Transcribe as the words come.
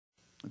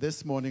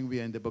This morning we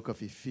are in the book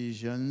of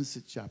Ephesians,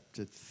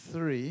 chapter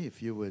 3.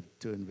 If you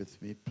would turn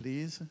with me,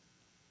 please.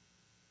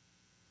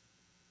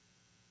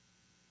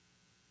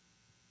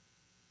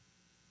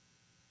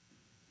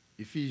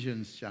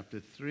 Ephesians chapter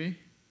 3.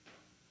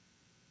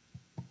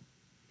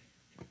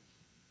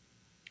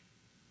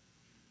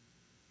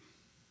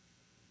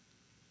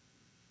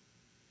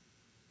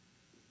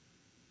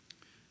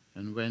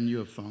 And when you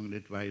have found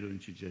it, why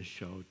don't you just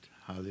shout,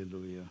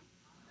 hallelujah.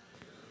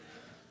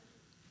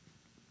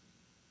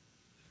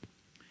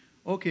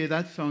 Okay,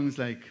 that sounds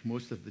like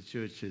most of the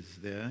churches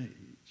there.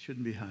 It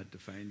shouldn't be hard to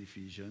find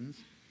Ephesians.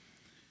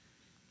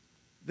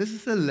 This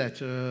is a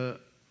letter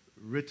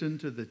written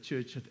to the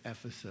church at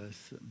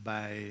Ephesus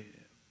by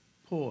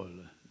Paul,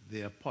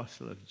 the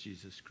apostle of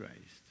Jesus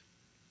Christ.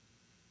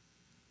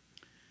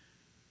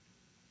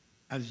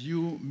 As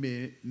you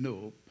may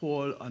know,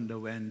 Paul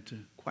underwent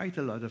quite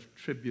a lot of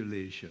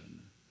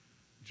tribulation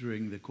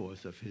during the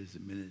course of his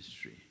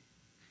ministry.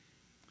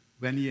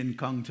 When he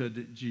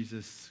encountered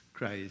Jesus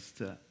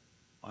Christ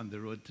on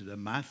the road to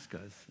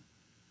Damascus,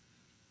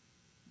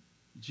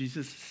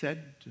 Jesus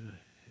said to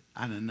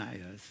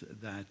Ananias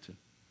that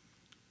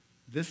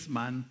this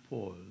man,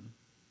 Paul,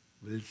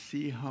 will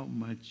see how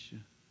much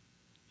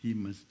he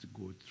must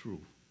go through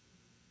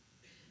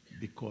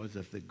because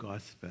of the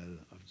gospel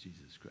of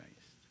Jesus Christ.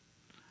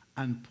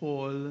 And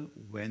Paul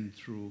went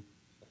through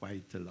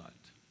quite a lot.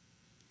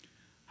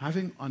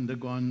 Having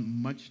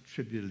undergone much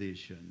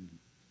tribulation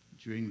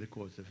during the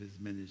course of his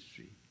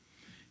ministry,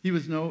 he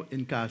was now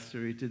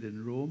incarcerated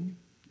in Rome,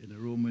 in a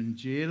Roman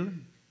jail.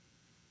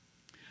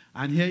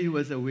 And here he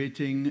was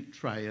awaiting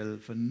trial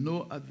for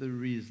no other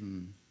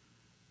reason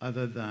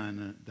other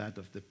than that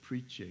of the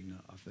preaching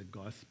of the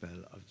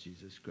gospel of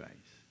Jesus Christ.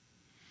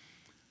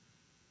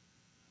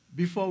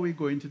 Before we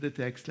go into the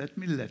text,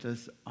 let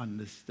us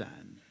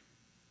understand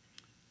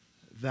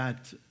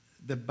that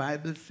the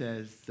Bible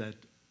says that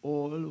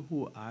all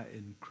who are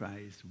in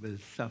Christ will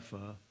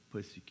suffer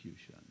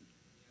persecution.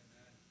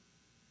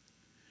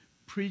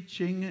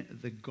 Preaching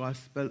the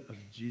gospel of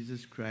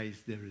Jesus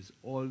Christ, there is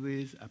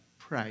always a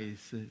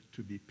price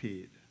to be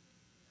paid.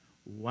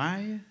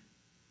 Why?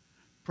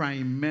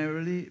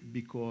 Primarily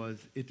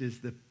because it is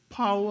the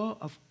power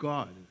of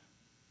God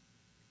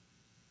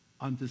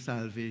unto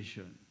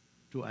salvation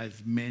to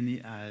as many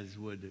as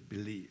would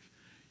believe.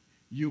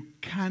 You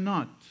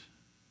cannot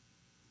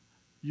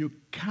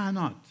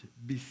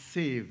be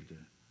saved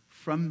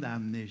from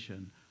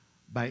damnation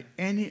by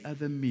any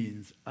other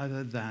means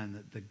other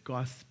than the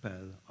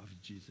gospel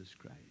of Jesus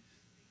Christ.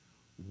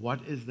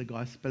 What is the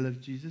gospel of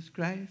Jesus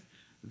Christ?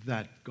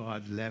 That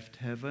God left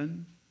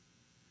heaven,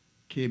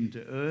 came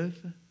to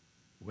earth,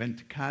 went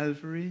to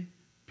Calvary,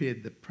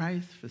 paid the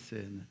price for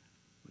sin,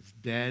 was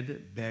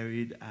dead,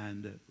 buried,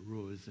 and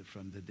rose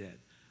from the dead.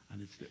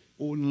 And it's the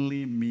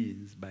only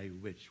means by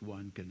which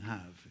one can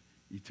have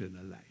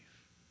eternal life.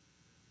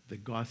 The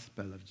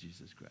gospel of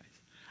Jesus Christ.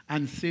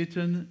 And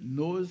Satan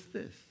knows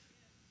this.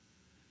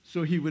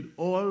 So he would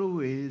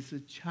always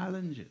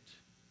challenge it.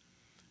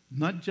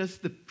 Not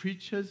just the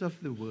preachers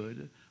of the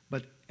word,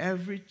 but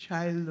every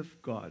child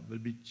of God will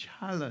be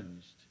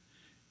challenged.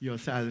 Your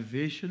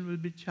salvation will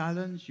be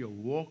challenged. Your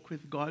walk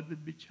with God will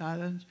be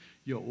challenged.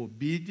 Your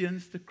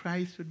obedience to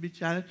Christ will be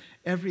challenged.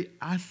 Every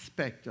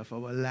aspect of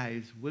our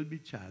lives will be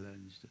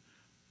challenged,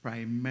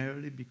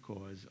 primarily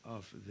because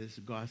of this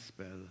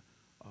gospel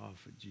of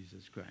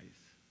Jesus Christ.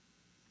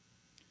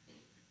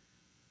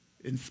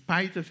 In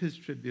spite of his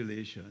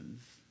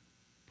tribulations,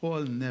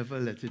 Paul never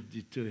let it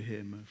deter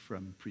him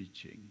from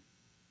preaching.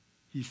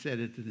 He said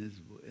it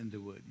in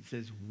the word. He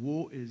says,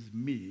 "Woe is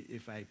me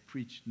if I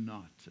preach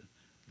not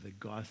the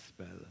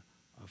gospel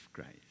of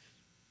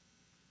Christ."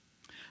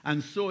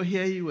 And so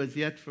here he was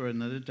yet for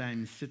another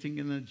time sitting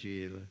in a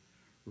jail,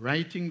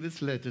 writing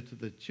this letter to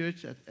the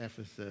church at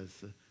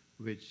Ephesus,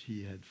 which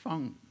he had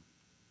found.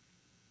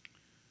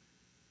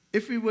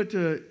 If we were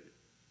to,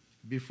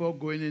 before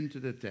going into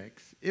the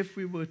text, if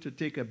we were to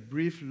take a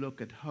brief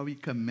look at how he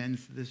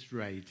commenced this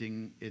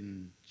writing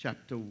in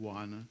chapter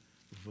 1,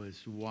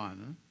 verse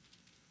 1,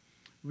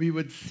 we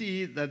would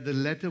see that the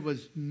letter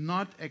was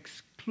not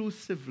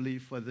exclusively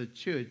for the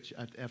church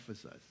at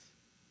Ephesus.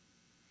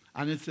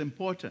 And it's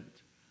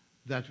important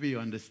that we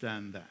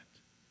understand that.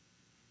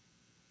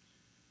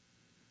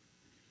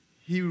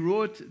 He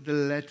wrote the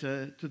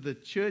letter to the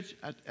church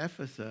at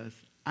Ephesus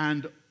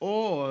and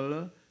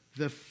all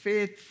the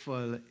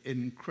faithful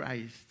in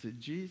Christ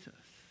Jesus.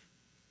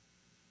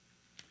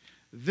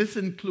 This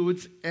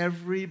includes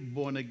every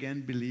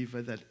born-again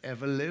believer that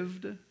ever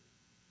lived,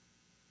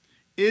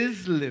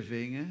 is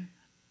living,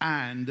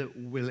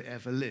 and will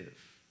ever live.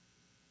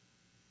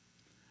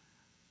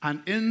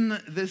 And in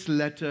this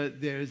letter,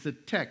 there is a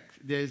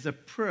text, there is a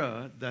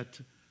prayer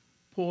that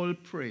Paul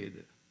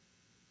prayed.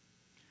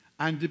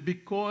 And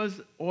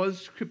because all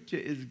Scripture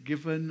is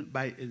given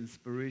by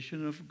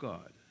inspiration of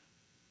God,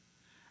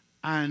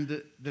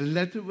 and the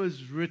letter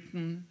was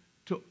written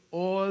to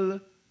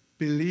all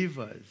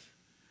believers,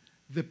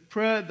 the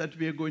prayer that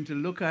we are going to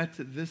look at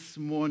this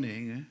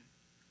morning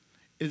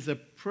is a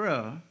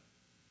prayer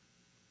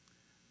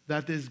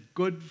that is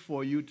good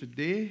for you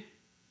today,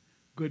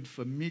 good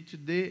for me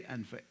today,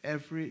 and for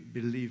every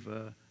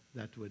believer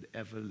that would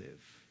ever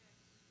live.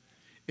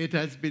 It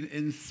has been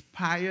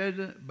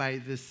inspired by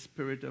the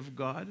Spirit of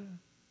God.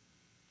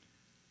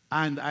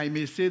 And I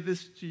may say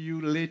this to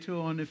you later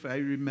on if I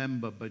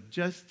remember, but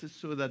just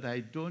so that I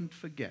don't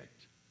forget,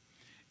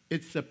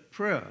 it's a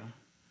prayer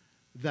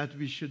that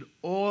we should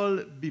all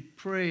be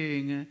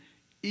praying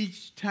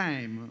each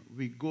time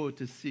we go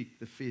to seek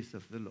the face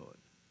of the Lord.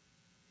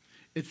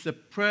 It's a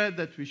prayer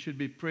that we should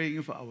be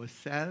praying for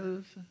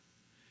ourselves.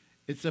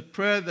 It's a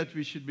prayer that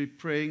we should be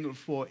praying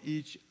for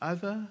each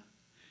other.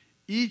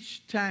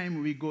 Each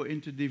time we go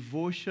into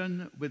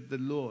devotion with the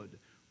Lord,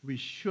 we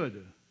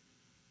should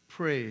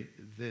pray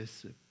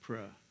this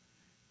prayer.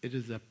 It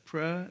is a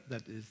prayer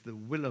that is the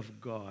will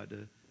of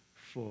God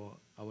for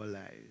our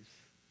lives.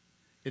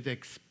 It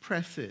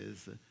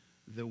expresses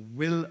the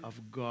will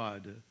of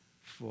God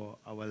for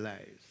our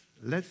lives.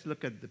 Let's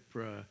look at the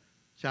prayer,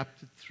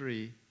 chapter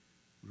 3,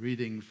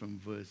 reading from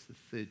verse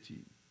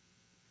 13.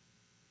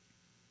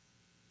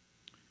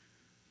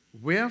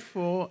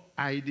 Wherefore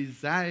I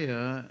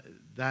desire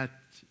that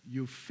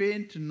you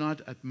faint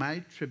not at my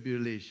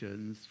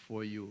tribulations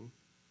for you,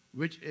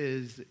 which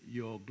is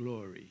your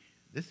glory.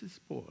 This is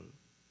Paul.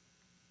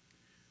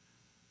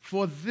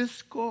 For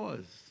this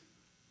cause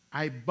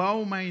I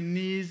bow my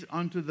knees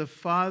unto the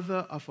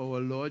Father of our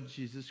Lord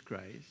Jesus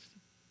Christ,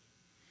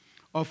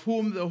 of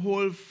whom the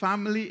whole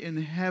family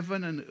in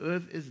heaven and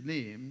earth is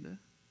named,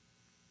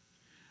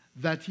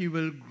 that he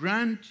will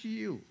grant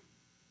you,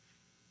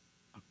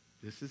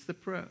 this is the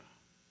prayer,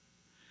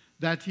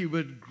 that he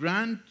would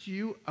grant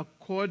you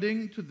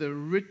according to the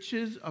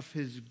riches of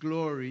his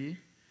glory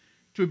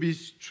to be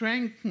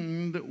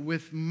strengthened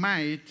with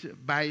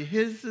might by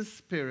his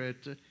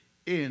Spirit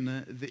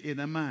in the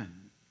inner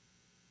man,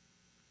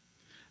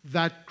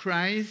 that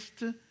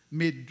Christ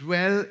may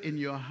dwell in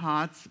your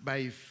hearts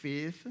by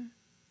faith,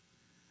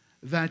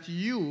 that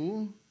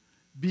you,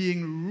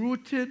 being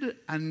rooted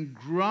and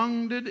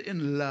grounded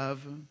in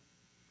love,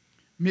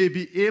 may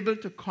be able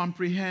to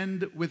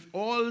comprehend with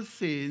all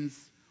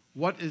saints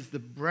what is the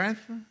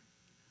breadth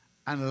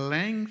and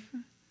length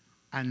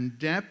and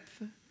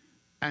depth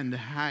and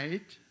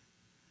height,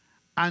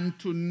 and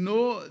to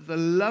know the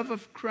love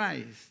of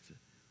Christ,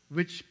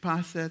 which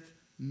passeth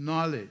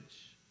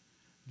knowledge,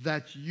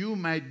 that you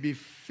might be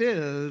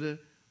filled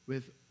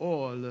with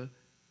all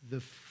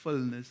the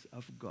fullness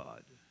of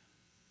God.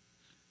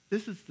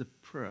 This is the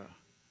prayer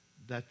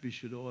that we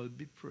should all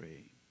be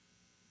praying.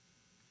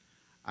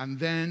 And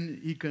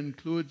then he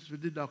concludes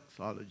with the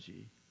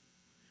doxology.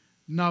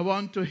 Now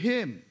unto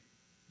him,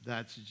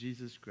 that's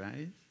Jesus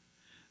Christ,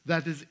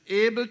 that is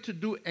able to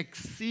do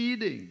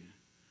exceeding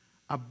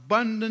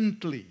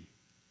abundantly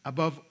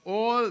above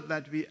all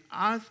that we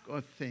ask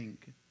or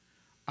think,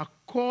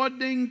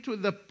 according to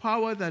the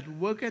power that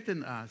worketh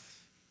in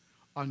us,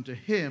 unto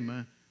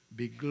him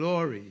be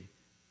glory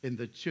in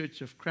the church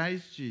of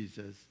Christ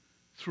Jesus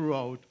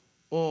throughout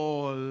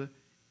all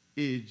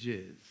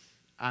ages.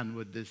 And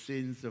would the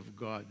saints of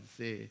God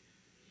say,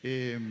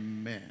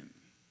 Amen.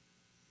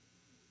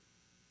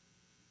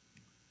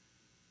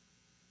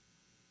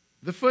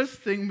 The first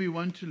thing we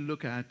want to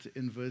look at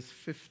in verse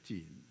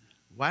 15,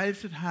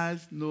 whilst it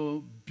has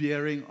no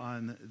bearing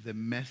on the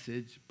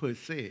message per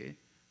se,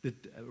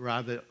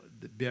 rather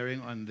the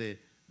bearing on the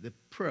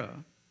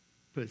prayer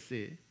per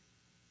se,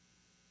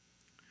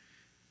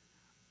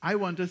 I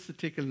want us to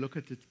take a look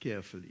at it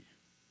carefully.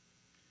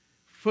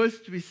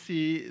 First, we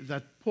see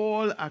that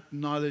Paul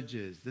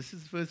acknowledges, this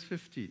is verse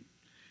 15,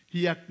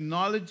 he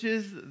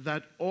acknowledges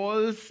that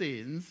all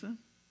saints,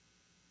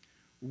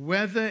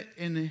 whether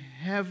in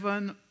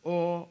heaven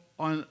or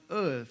on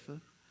earth,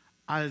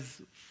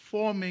 as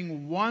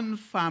forming one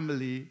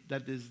family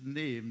that is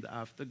named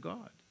after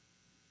God.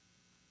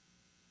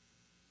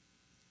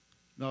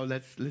 Now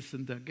let's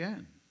listen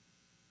again.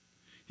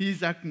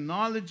 He's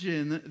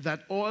acknowledging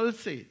that all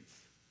saints,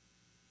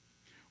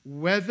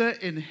 whether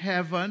in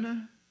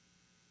heaven,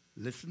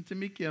 listen to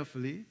me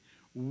carefully,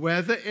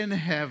 whether in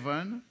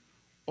heaven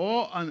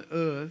or on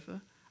earth,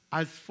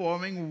 as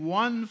forming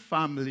one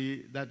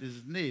family that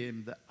is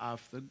named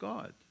after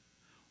God.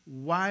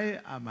 Why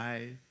am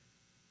I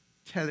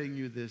telling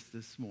you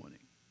this morning?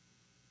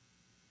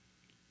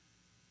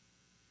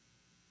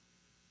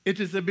 It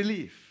is a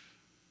belief,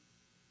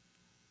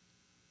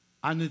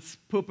 and it's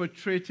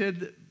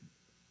perpetrated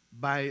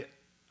by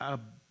a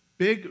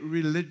big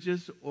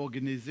religious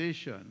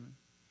organization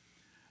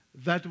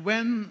that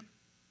when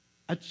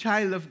a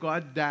child of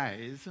God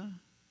dies,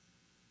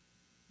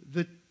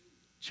 the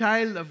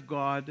child of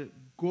God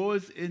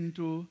goes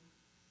into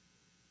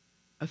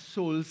a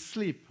soul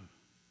sleep.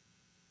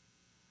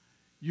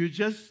 You're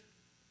just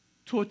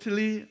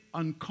totally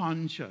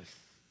unconscious.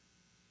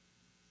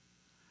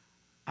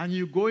 And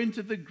you go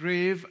into the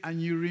grave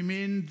and you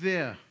remain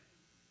there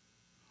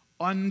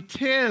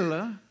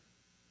until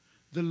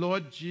the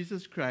Lord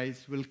Jesus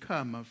Christ will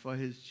come for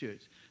his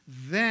church.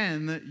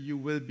 Then you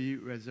will be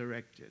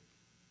resurrected.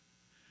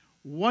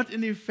 What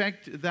in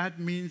effect that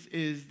means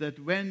is that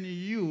when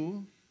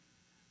you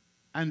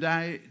and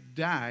I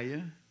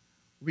die,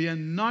 we are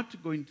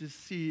not going to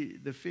see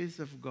the face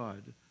of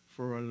God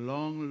for a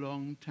long,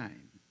 long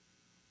time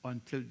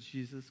until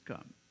Jesus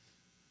comes.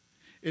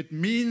 It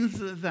means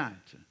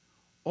that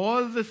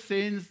all the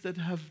saints that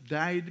have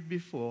died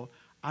before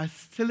are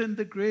still in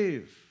the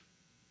grave,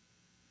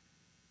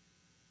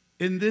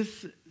 in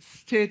this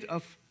state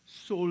of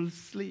soul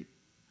sleep,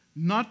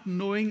 not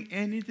knowing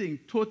anything,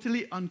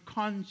 totally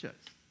unconscious,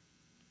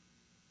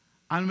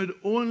 and would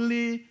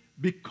only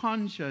be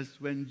conscious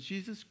when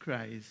Jesus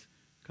Christ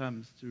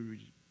comes to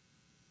read.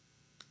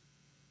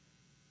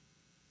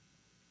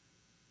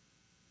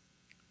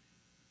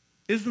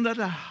 Isn't that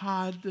a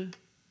hard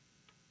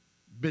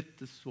bit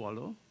to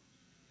swallow?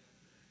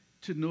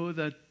 To know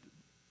that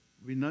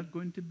we're not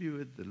going to be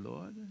with the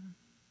Lord?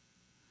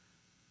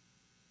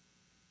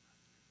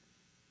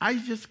 I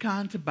just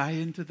can't buy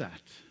into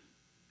that,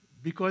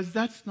 because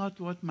that's not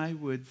what my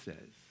word says.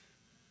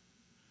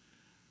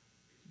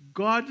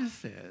 God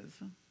says,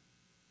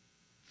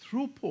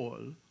 through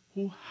Paul,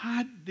 who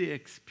had the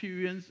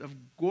experience of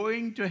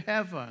going to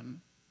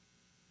heaven,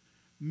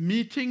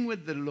 meeting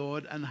with the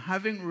Lord and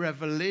having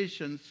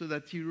revelation, so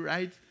that he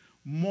writes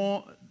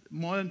more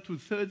than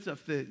 2/3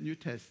 of the New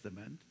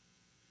Testament,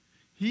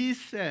 he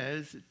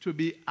says to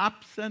be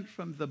absent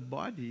from the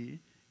body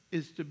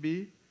is to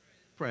be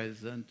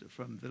present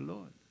from the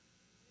Lord.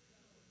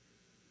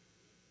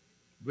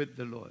 With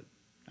the Lord.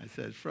 I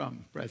said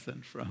from,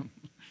 present from.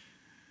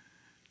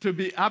 To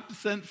be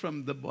absent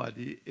from the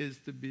body is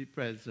to be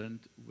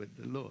present with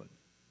the Lord.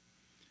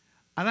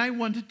 And I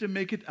wanted to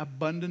make it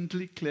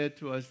abundantly clear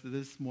to us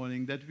this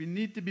morning that we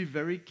need to be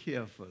very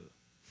careful,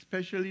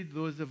 especially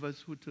those of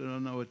us who turn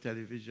on our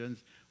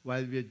televisions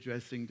while we're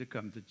dressing to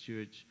come to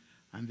church.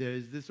 And there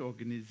is this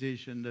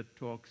organization that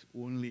talks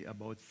only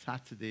about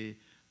Saturday,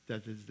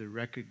 that is the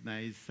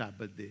recognized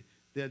Sabbath day.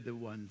 They're the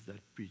ones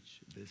that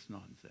preach this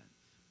nonsense.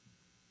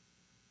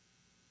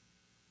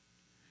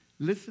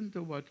 Listen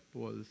to what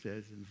Paul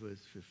says in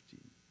verse 15.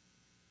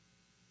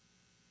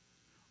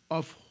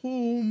 Of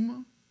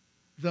whom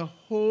the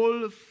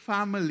whole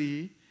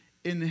family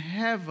in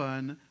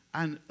heaven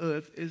and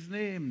earth is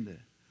named.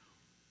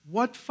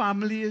 What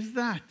family is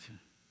that?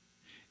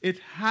 It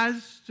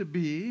has to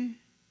be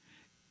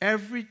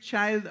every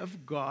child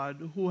of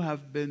God who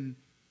have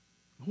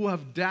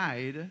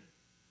died.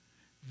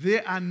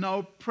 They are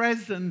now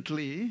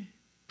presently,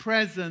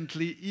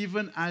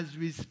 even as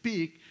we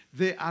speak,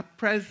 they are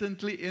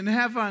presently in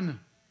heaven.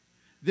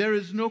 There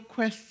is no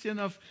question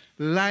of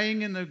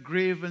lying in a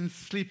grave and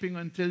sleeping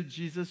until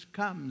Jesus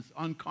comes,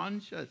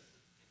 unconscious.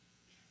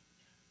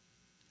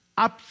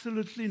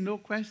 Absolutely no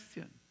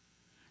question.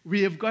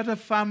 We have got a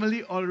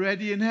family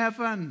already in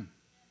heaven.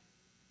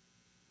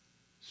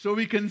 So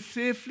we can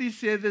safely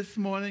say this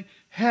morning,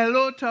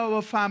 hello to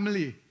our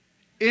family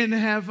in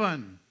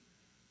heaven.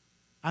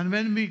 And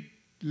when we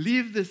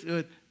leave this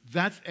earth,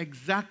 that's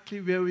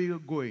exactly where we are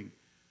going.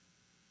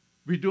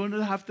 We do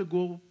not have to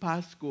go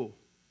past go.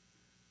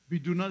 We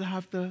do not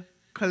have to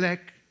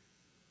collect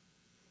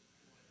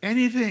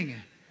anything.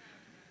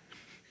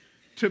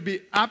 To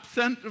be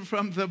absent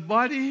from the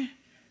body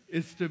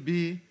is to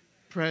be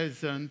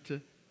present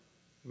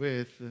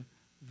with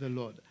the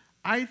Lord.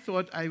 I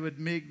thought I would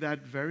make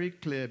that very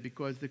clear,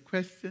 because the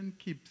question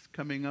keeps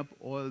coming up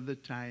all the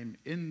time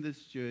in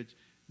this church.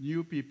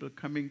 New people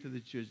coming to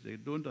the church, they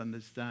don't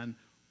understand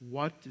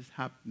what is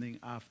happening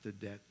after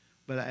death.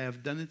 But I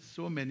have done it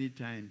so many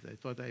times, I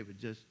thought I would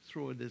just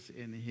throw this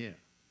in here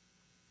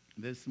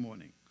this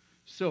morning.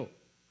 So,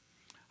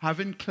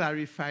 having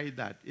clarified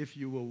that, if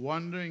you were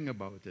wondering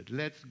about it,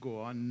 let's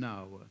go on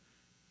now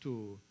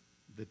to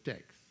the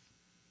text.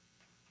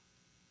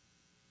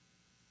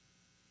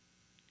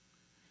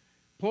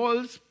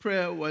 Paul's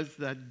prayer was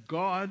that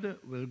God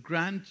will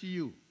grant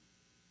you,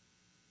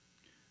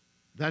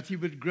 that he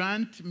would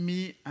grant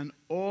me and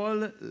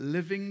all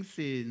living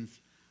saints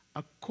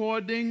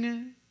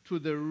according to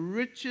the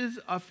riches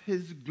of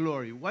his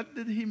glory. What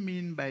did he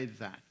mean by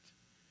that?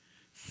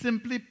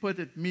 Simply put,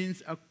 it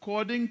means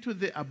according to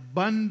the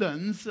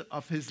abundance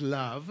of his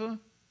love,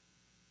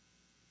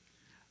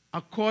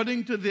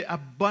 according to the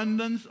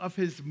abundance of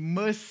his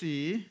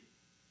mercy,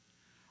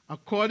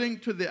 according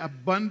to the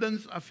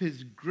abundance of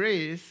his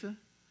grace,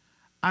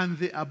 and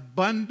the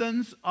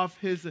abundance of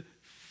his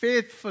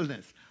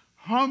faithfulness.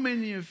 How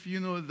many of you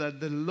know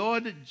that the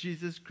Lord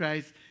Jesus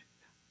Christ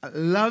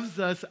loves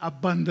us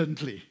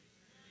abundantly?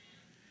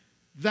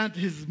 That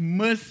his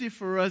mercy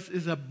for us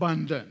is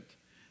abundant.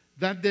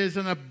 That there's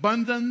an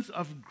abundance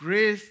of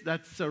grace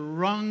that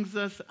surrounds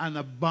us and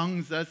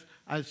abounds us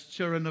as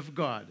children of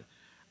God.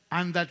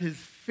 And that his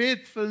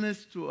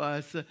faithfulness to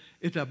us,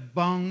 it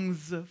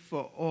abounds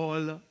for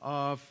all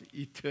of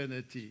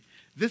eternity.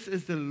 This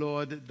is the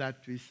Lord that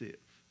we serve.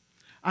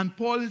 And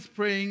Paul is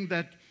praying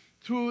that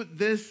through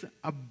this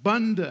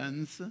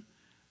abundance,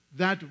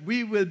 that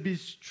we will be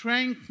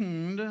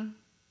strengthened.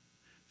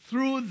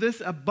 Through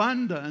this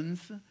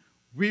abundance,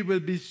 we will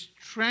be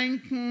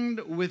strengthened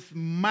with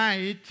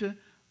might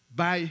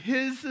by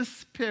his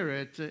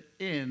Spirit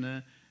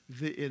in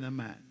the inner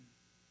man.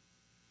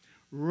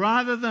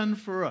 rather than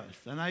for us,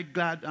 and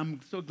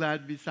I'm so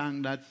glad we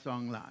sang that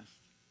song last,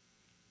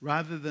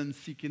 rather than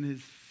seeking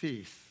his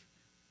face,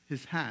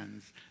 his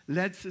hands,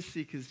 let's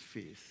seek his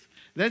face.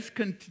 Let's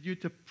continue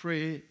to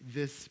pray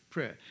this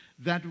prayer,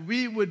 that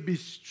we would be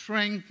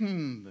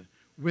strengthened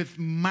with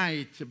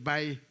might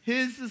by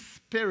his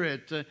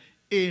Spirit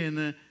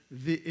in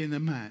the inner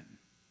man.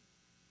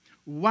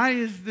 Why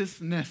is this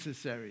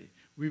necessary?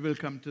 We will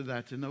come to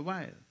that in a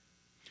while.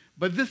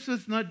 But this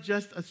was not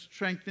just a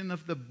strengthening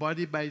of the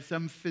body by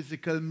some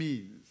physical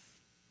means.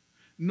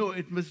 No,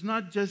 it was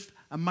not just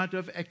a matter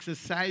of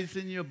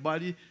exercising your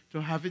body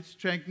to have it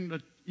strengthened or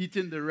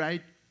eating the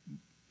right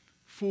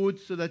food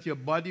so that your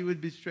body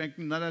would be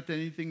strengthened. Not that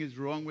anything is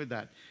wrong with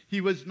that.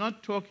 He was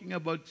not talking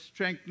about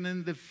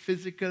strengthening the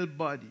physical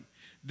body.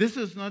 This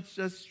was not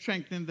just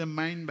strengthening the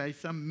mind by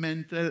some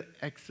mental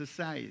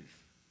exercise.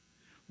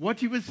 What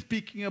he was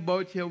speaking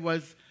about here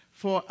was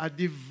for a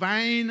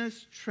divine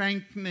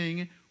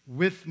strengthening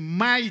with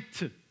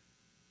might.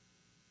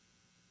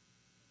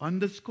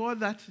 Underscore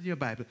that in your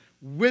Bible.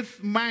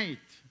 With might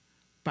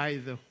by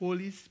the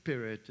Holy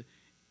Spirit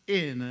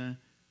in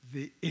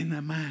the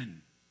inner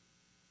man.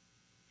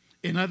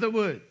 In other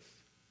words,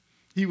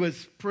 he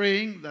was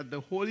praying that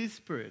the Holy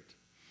Spirit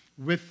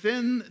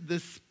within the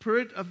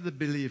spirit of the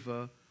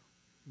believer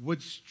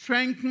would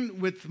strengthen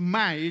with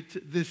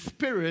might the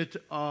spirit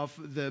of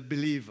the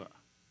believer.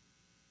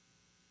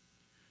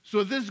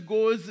 So this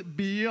goes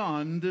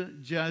beyond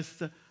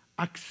just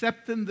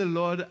accepting the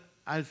Lord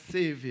as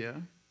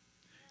Savior,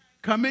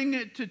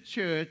 coming to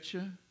church,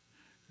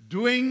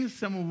 doing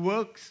some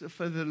works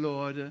for the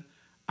Lord,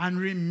 and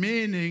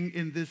remaining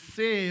in the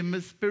same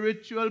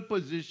spiritual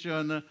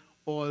position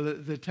all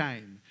the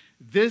time.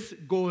 This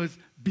goes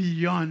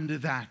beyond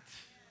that.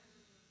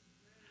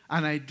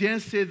 And I dare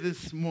say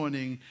this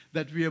morning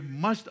that we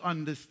must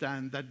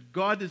understand that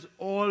God is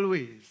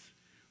always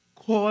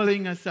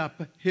calling us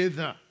up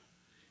hither.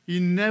 He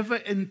never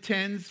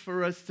intends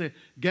for us to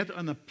get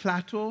on a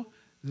plateau,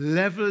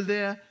 level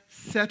there,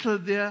 settle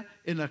there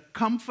in a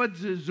comfort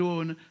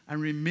zone,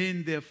 and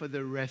remain there for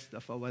the rest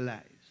of our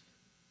lives.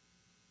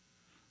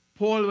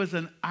 Paul was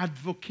an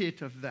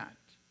advocate of that.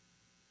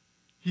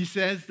 He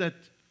says that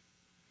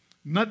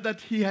not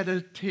that he had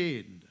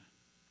attained,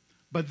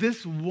 but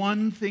this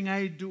one thing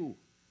I do,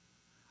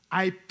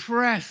 I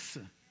press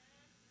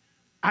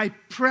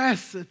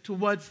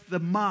towards the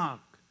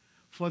mark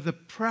for the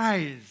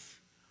prize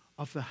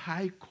of the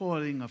high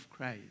calling of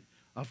Christ,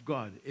 of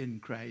God in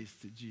Christ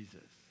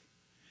Jesus.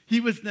 He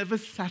was never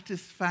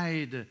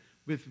satisfied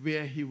with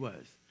where he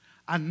was.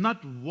 And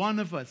not one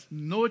of us,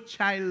 no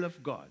child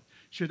of God,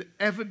 should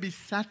ever be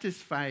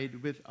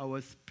satisfied with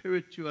our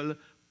spiritual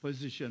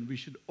position. We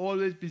should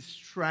always be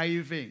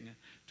striving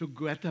to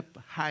get up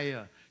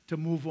higher, to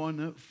move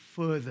on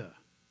further.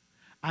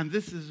 And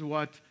this is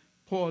what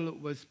Paul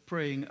was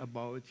praying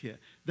about here,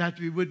 that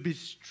we would be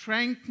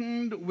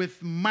strengthened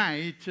with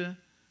might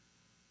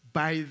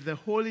by the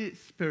Holy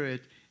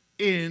Spirit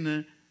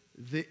in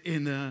the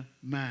inner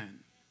man.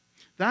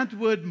 That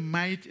word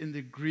might in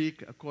the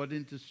Greek,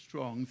 according to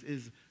Strong's,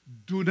 is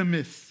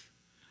dunamis,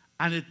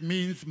 and it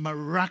means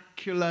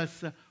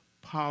miraculous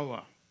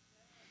power.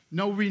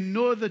 Now, we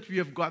know that we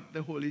have got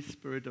the Holy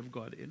Spirit of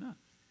God in us.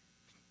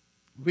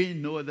 We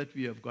know that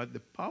we have got the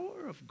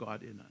power of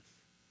God in us.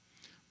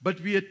 But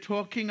we are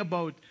talking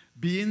about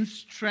being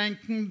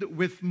strengthened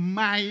with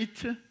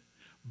might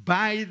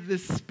by the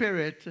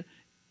Spirit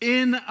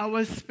in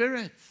our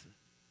spirits.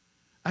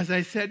 As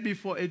I said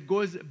before, it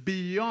goes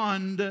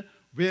beyond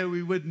where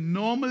we would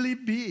normally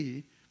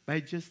be by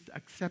just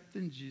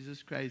accepting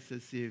Jesus Christ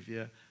as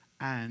Savior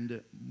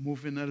and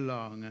moving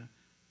along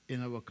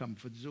in our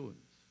comfort zones.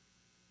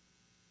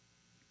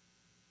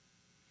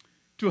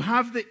 To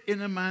have the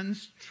inner man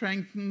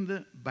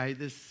strengthened by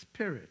the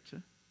Spirit,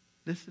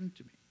 listen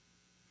to me.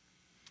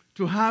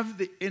 To have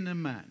the inner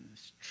man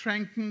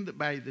strengthened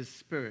by the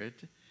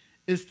Spirit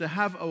is to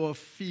have our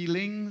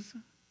feelings,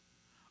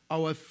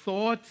 our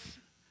thoughts,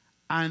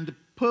 and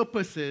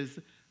purposes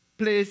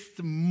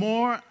placed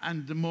more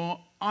and more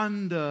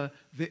under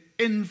the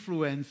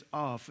influence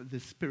of the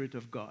Spirit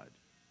of God.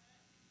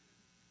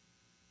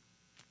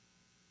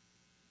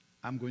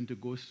 I'm going to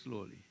go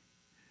slowly.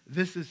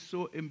 This is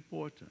so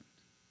important.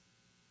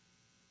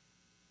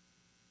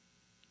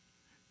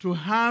 To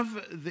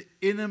have the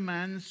inner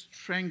man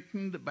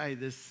strengthened by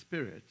the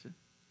Spirit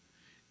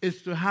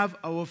is to have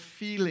our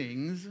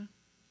feelings,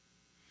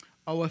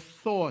 our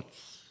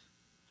thoughts,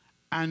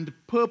 and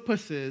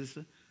purposes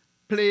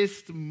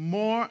placed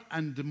more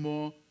and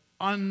more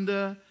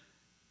under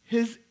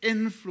his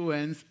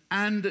influence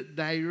and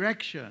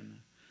direction,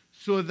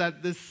 so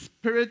that the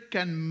Spirit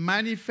can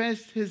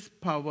manifest his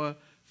power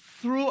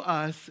through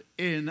us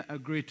in a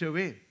greater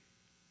way.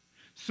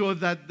 So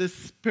that the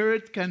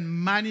Spirit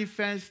can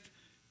manifest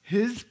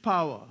his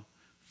power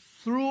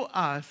through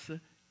us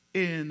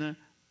in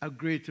a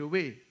greater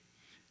way.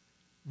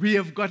 We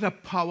have got a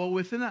power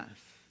within us.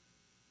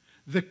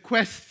 The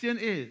question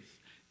is,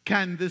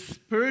 can the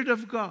Spirit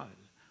of God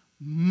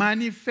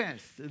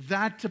manifest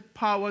that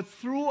power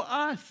through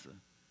us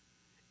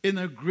in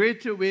a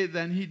greater way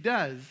than he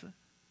does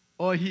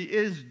or he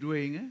is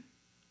doing,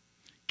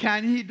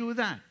 can he do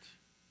that?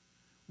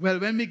 Well,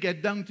 when we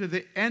get down to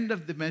the end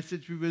of the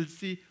message, we will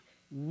see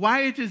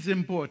why it is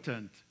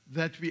important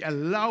that we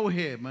allow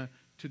him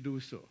to do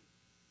so.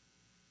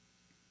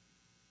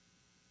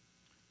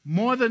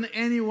 More than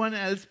anyone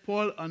else,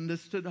 Paul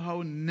understood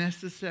how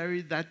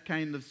necessary that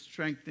kind of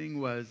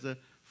strengthening was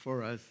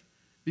for us.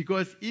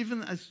 Because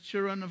even as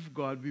children of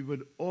God, we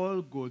would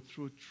all go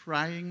through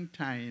trying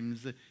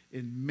times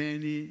in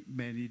many,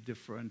 many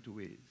different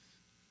ways.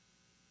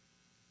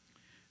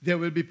 There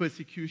will be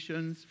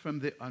persecutions from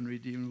the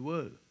unredeemed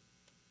world.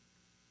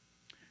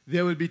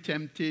 There will be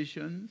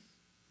temptations,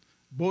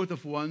 both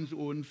of one's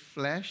own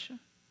flesh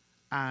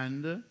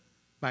and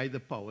by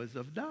the powers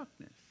of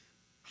darkness.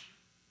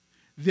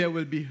 There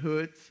will be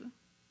hurts.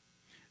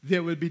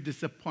 There will be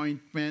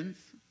disappointments.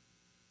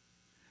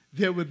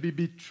 There will be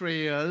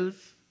betrayals.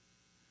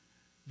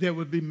 There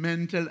will be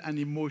mental and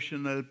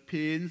emotional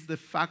pains. The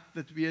fact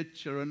that we are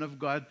children of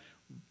God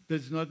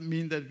does not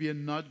mean that we are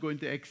not going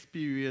to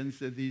experience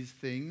these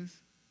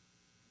things.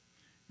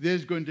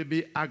 There's going to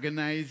be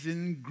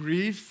agonizing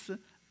griefs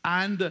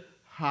and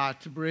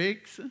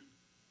heartbreaks.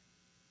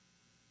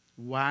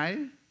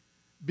 Why?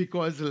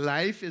 Because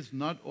life is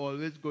not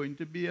always going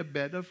to be a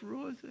bed of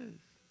roses.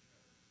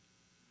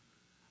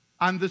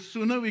 And the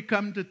sooner we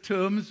come to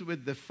terms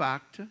with the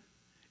fact,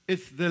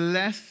 it's the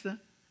less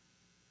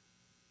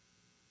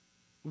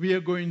we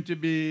are going to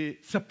be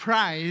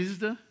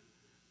surprised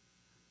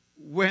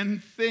when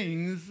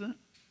things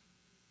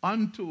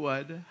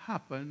untoward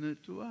happen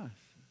to us.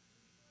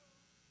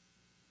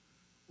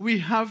 We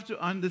have to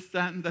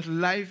understand that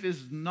life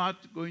is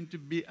not going to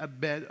be a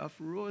bed of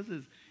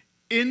roses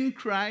in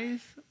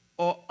Christ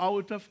or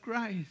out of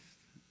Christ.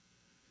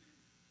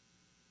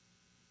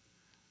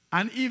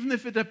 And even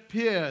if it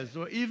appears,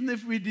 or even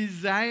if we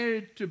desire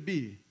it to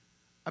be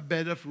a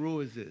bed of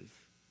roses,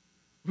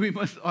 we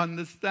must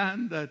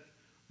understand that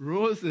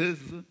roses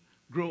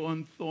grow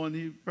on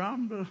thorny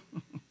bramble.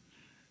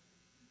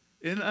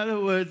 In other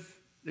words,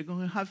 they're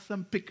going to have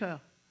some picker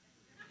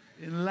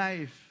in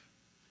life.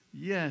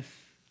 Yes,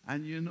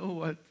 and you know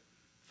what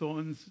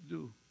thorns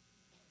do.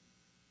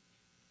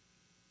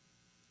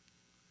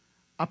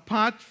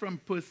 Apart from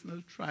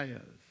personal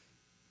trials,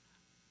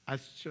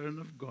 as children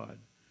of God,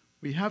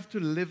 we have to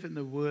live in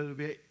a world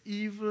where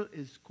evil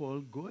is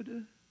called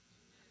good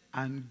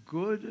and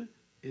good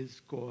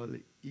is called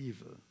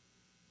evil.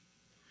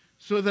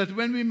 So that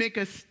when we make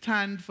a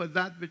stand for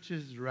that which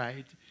is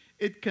right,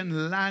 it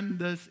can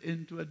land us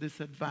into a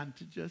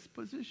disadvantageous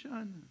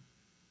position.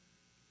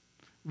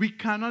 We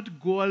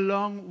cannot go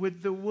along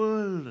with the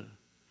world.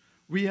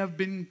 We have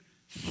been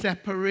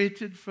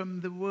separated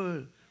from the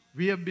world.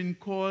 We have been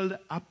called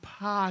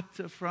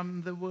apart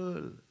from the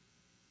world.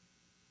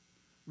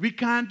 We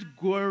can't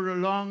go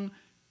along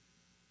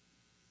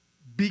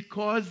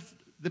because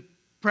the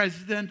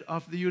President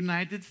of the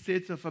United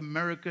States of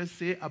America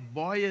say a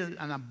boy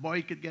and a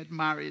boy could get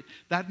married.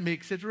 That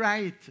makes it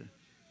right.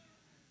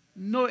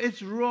 No,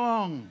 it's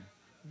wrong,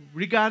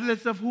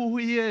 regardless of who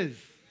he is.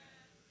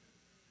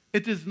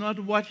 It is not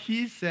what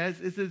he says,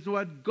 it is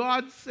what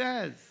God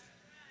says.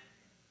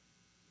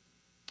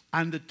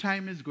 And the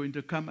time is going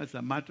to come, as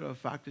a matter of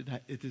fact,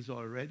 it is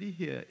already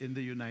here in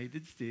the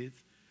United States,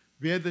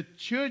 where the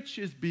church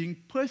is being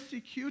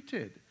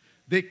persecuted.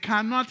 They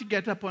cannot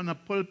get up on a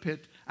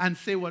pulpit and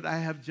say what I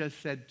have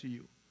just said to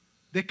you.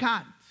 They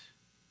can't.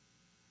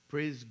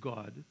 Praise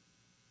God,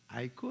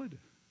 I could.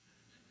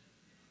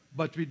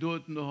 But we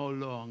don't know how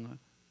long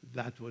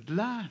that would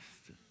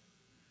last.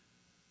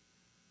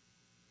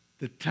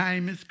 The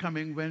time is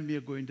coming when we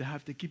are going to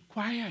have to keep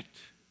quiet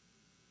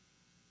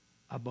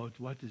about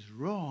what is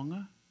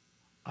wrong,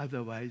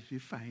 otherwise we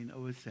find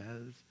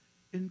ourselves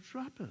in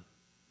trouble.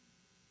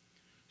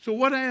 So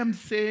what I am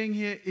saying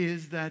here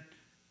is that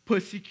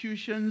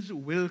persecutions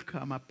will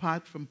come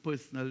apart from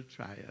personal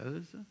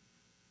trials,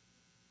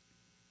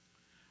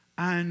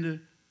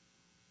 and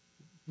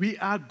we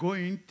are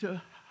going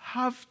to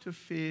have to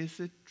face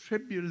a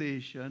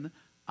tribulation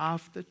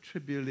after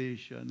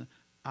tribulation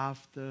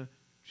after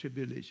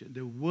tribulation.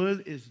 The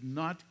world is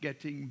not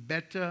getting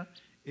better,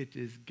 it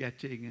is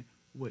getting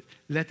worse.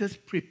 Let us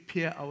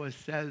prepare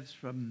ourselves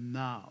from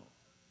now.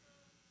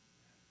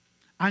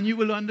 And you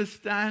will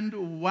understand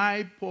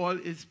why Paul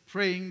is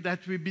praying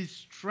that we be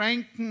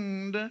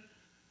strengthened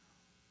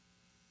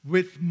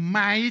with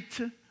might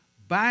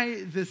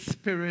by the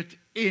Spirit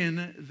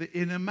in the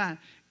inner man.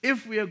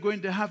 If we are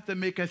going to have to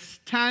make a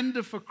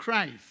stand for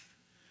Christ,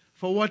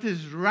 for what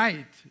is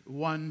right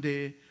one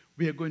day,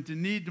 we are going to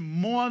need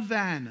more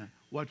than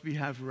what we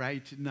have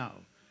right now.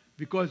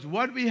 Because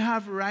what we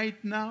have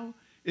right now,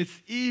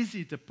 it's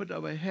easy to put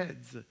our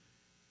heads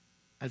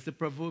as the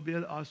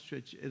proverbial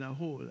ostrich in a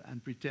hole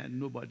and pretend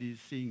nobody is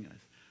seeing us.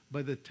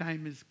 But the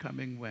time is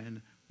coming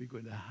when we're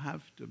going to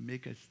have to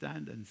make a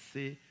stand and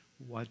say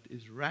what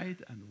is right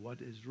and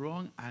what is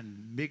wrong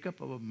and make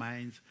up our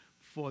minds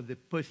for the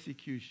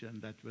persecution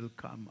that will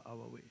come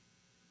our way.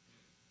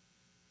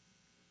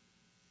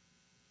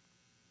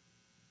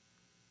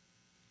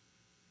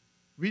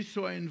 We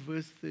saw in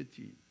verse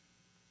 13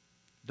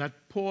 that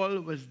Paul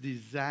was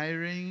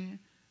desiring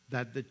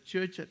that the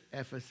church at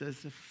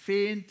Ephesus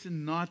faint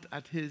not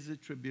at his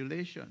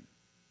tribulation.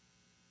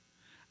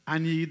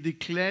 And he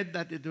declared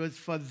that it was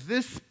for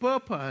this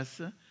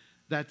purpose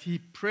that he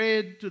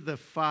prayed to the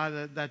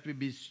Father that we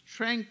be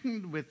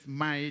strengthened with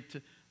might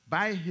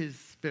by his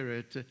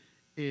Spirit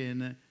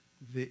in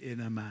the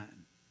inner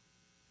man.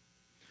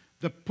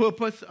 The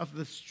purpose of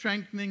the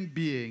strengthening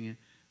being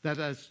that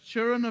as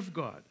children of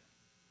God,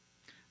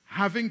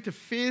 having to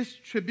face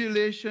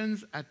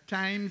tribulations at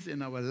times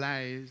in our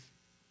lives,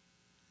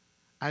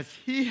 as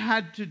he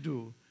had to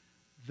do,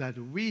 that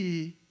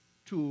we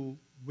too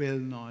will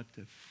not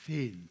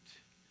faint.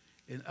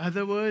 In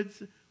other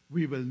words,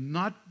 we will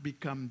not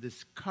become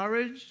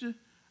discouraged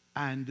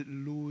and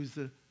lose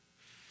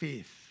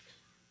faith.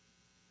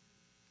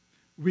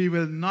 We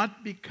will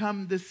not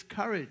become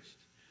discouraged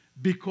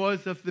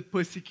because of the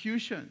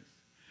persecutions,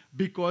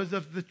 because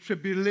of the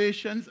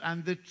tribulations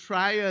and the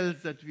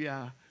trials that we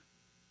are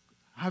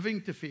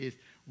having to face.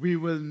 We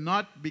will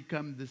not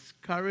become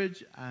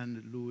discouraged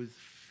and lose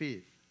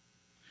faith.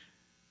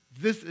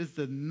 This is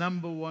the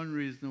number one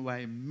reason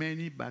why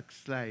many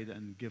backslide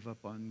and give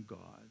up on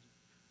God,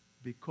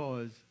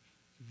 because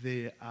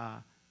they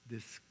are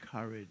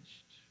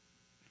discouraged.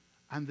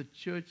 And the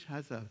church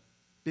has a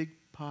big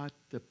part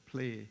to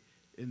play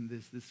in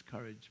this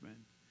discouragement,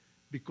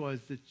 because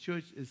the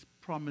church is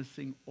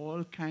promising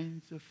all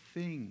kinds of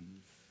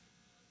things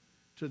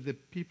to the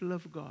people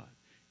of God,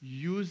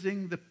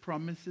 using the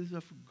promises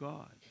of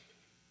God,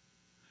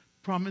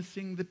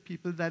 promising the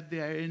people that they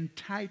are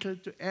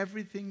entitled to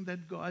everything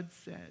that God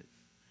says,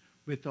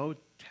 without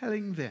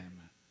telling them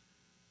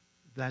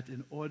that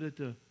in order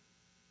to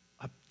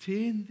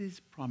obtain these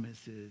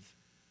promises,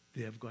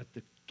 they have got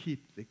to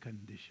keep the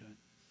conditions.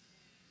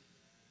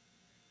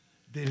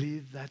 They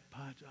leave that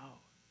part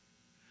out.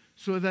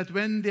 So that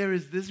when there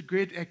is this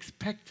great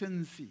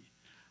expectancy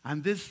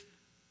and this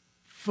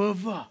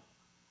fervor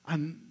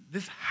and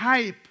this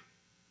hype,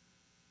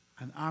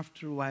 and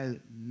after a while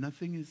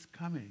nothing is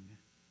coming,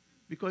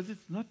 because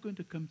it's not going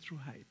to come through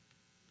hype.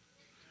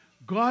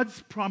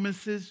 God's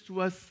promises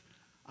to us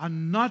are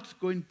not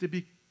going to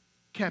be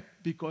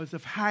kept because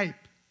of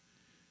hype.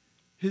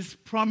 His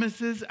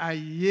promises are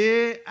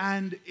yea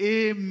and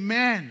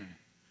amen.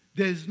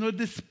 There is no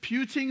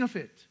disputing of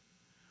it.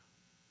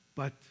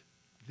 But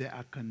there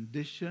are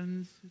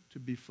conditions to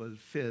be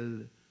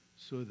fulfilled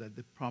so that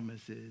the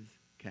promises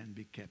can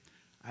be kept.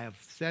 I have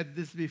said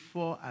this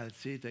before. I'll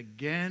say it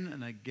again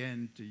and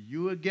again to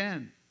you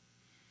again.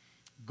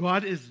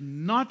 God is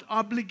not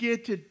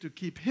obligated to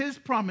keep his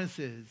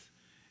promises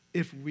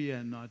if we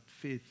are not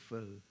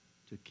faithful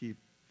to keep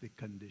the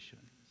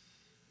conditions.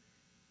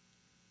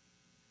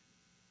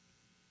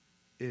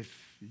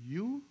 If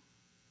you,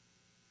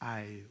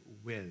 I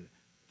will.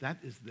 That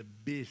is the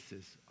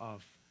basis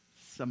of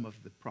some of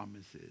the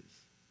promises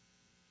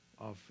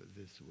of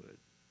this word.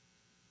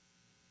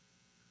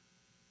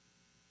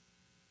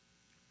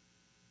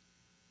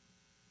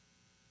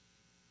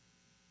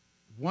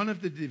 One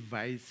of the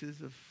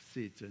devices of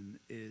Satan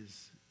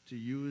is to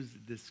use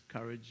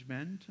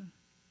discouragement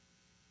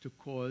to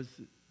cause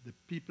the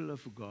people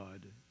of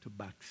God to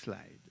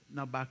backslide.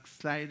 Now,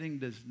 backsliding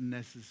doesn't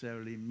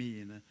necessarily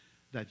mean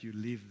that you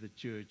leave the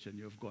church and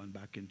you've gone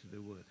back into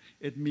the world.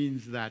 It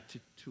means that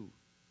too.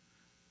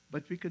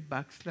 But we could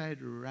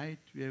backslide right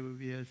where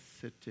we are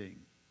sitting.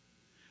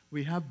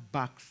 We have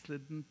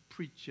backslidden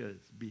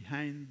preachers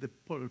behind the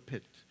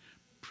pulpit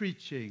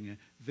preaching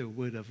the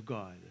word of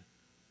God,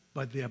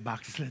 but they are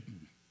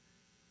backslidden.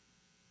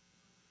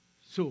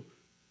 So,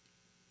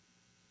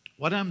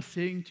 what I'm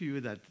saying to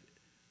you that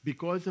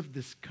because of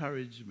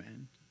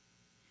discouragement,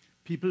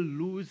 people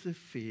lose the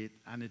faith,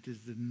 and it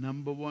is the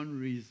number one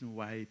reason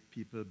why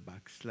people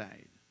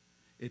backslide.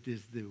 It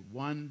is the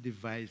one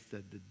device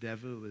that the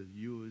devil will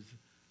use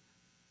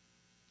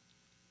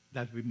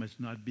that we must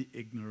not be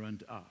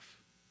ignorant of.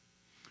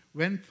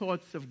 When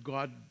thoughts of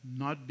God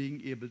not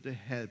being able to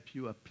help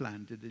you are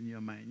planted in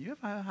your mind, you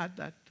ever had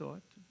that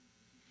thought?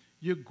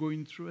 You're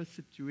going through a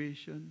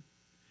situation.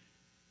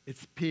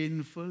 It's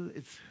painful.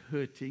 It's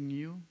hurting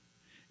you.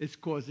 It's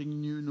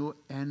causing you no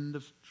end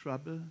of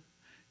trouble.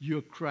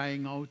 You're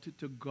crying out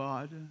to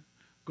God.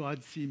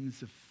 God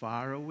seems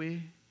far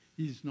away.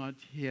 He's not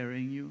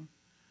hearing you.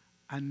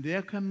 And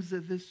there comes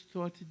this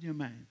thought in your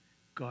mind: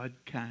 God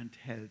can't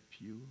help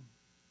you.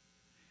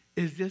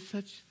 Is there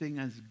such thing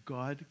as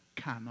God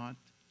cannot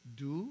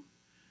do?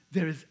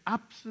 There is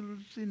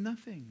absolutely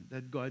nothing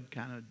that God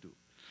cannot do.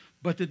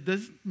 But it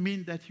doesn't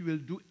mean that he will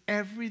do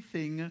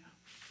everything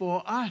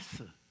for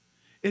us.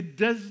 It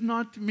does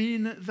not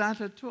mean that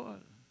at all.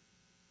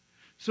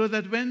 So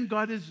that when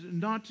God is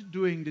not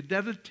doing, the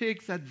devil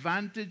takes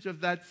advantage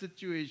of that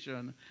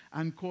situation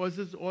and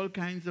causes all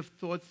kinds of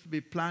thoughts to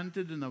be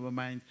planted in our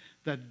minds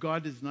that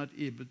God is not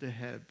able to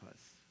help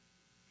us.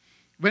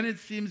 When it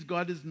seems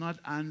God is not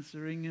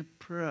answering a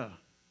prayer,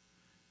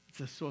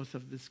 it's a source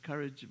of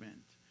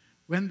discouragement.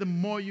 When the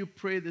more you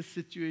pray, the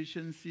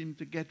situation seems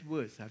to get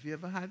worse. Have you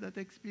ever had that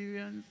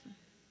experience?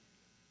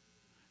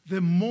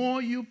 the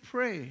more you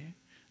pray,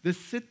 the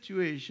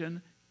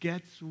situation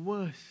gets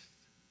worse.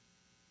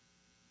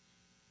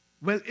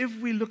 Well, if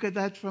we look at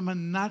that from a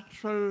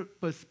natural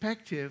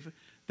perspective,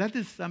 that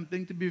is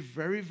something to be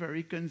very,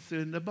 very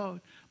concerned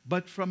about.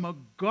 But from a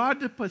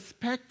God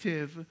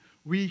perspective,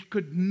 we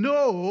can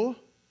know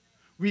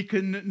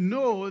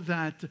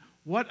that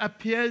what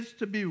appears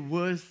to be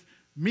worse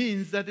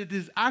means that it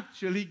is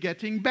actually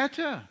getting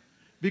better,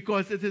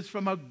 because it is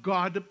from a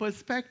God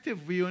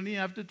perspective. We only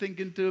have to think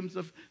in terms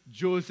of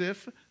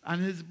Joseph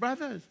and his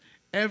brothers.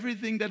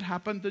 Everything that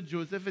happened to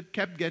Joseph, it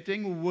kept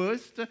getting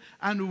worse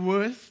and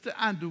worse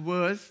and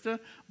worse.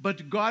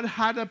 But God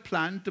had a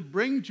plan to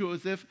bring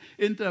Joseph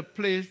into a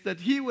place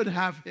that he would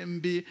have him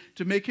be,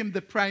 to make him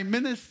the prime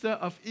minister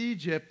of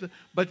Egypt.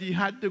 But he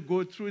had to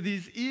go through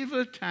these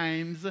evil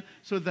times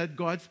so that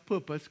God's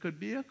purpose could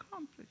be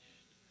accomplished.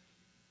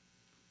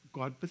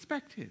 God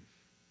perspective.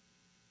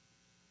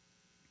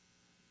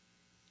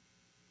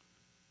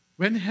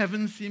 When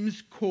heaven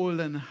seems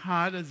cold and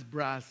hard as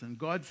brass and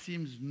God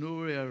seems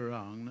nowhere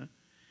around,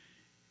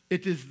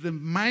 it is the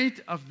might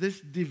of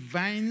this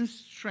divine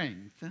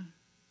strength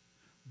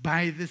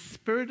by the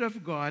Spirit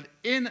of God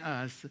in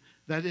us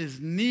that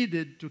is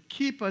needed to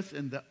keep us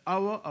in the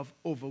hour of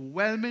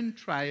overwhelming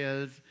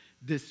trials,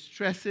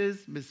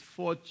 distresses,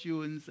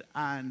 misfortunes,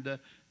 and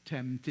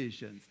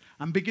temptations.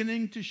 I'm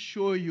beginning to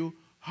show you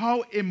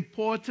how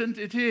important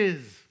it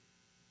is,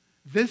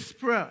 this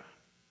prayer,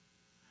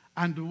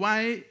 and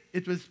why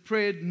it was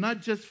prayed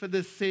not just for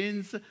the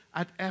saints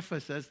at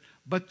Ephesus,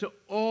 but to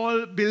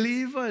all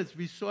believers.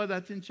 We saw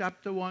that in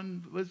chapter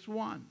 1, verse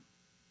 1.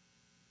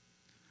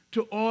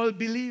 To all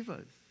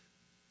believers,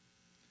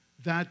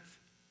 that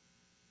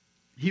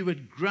he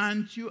would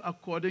grant you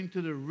according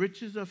to the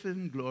riches of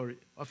his glory,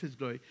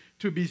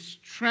 to be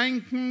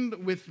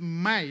strengthened with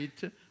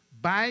might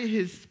by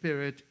his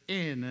Spirit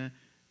in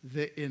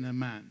the inner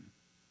man,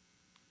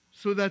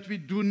 so that we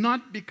do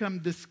not become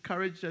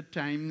discouraged at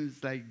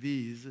times like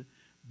these.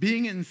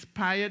 Being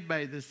inspired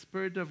by the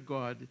Spirit of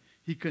God,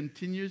 he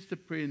continues to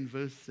pray in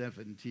verse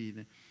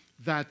 17,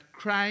 that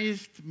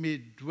Christ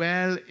may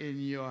dwell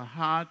in your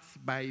hearts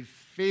by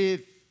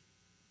faith.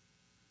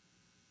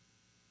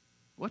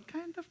 What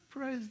kind of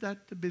prayer is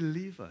that to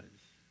believers?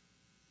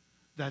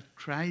 That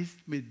Christ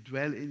may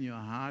dwell in your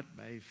heart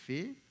by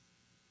faith?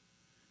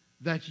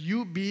 That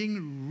you,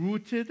 being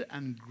rooted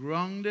and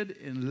grounded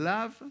in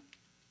love,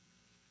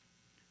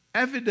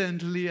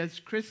 evidently, as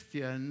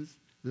Christians,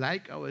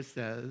 like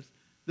ourselves,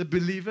 the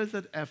believers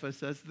at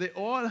Ephesus, they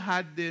all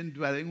had the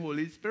indwelling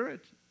Holy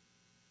Spirit.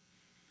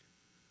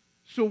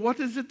 So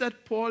what is it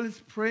that Paul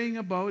is praying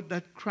about?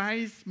 That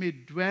Christ may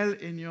dwell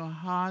in your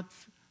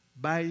hearts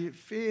by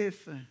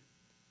faith.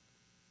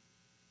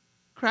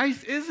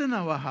 Christ is in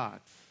our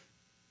hearts.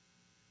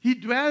 He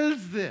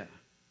dwells there.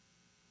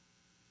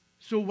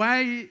 So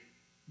why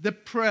the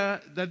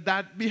prayer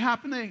that be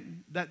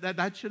happening,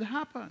 that should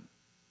happen?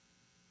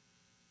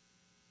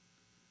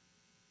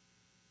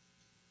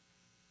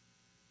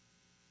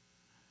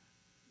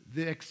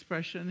 The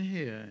expression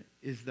here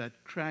is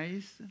that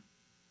Christ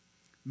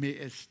may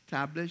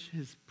establish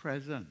his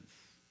presence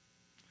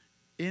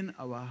in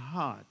our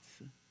hearts,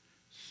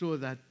 so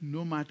that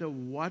no matter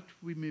what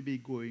we may be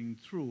going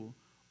through,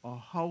 or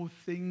how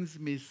things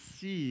may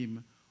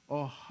seem,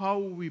 or how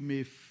we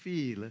may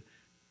feel,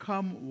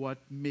 come what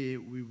may,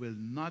 we will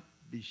not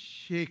be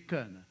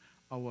shaken.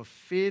 Our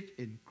faith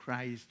in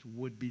Christ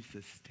would be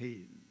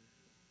sustained.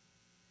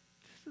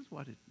 This is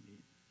what it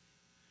means.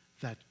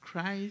 That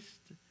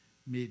Christ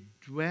may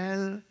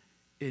dwell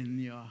in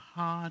your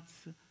hearts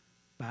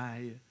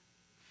by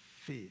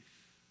faith.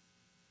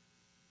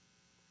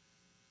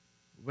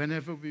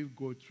 Whenever we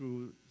go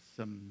through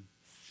some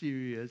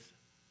serious,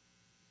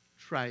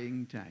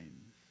 trying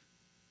times,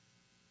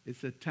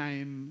 it's a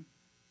time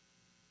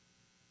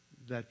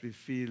that we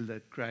feel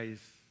that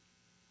Christ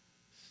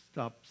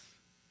stops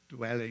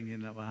dwelling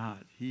in our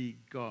heart. He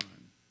gone.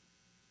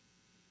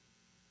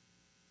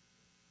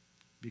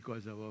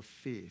 Because our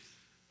faith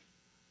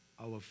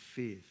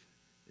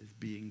is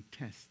being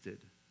tested.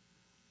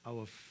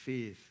 Our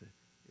faith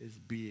is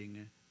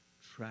being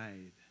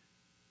tried.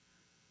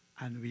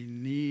 And we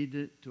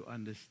need to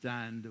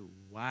understand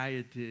why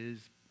it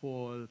is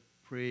Paul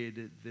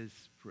prayed this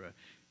prayer.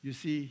 You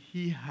see,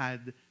 he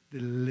had the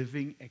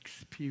living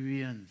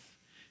experience.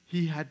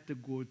 He had to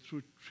go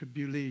through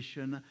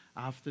tribulation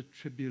after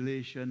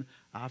tribulation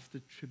after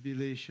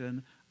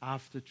tribulation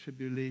after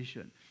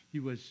tribulation. He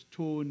was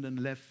stoned and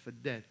left for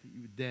dead.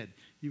 He was dead.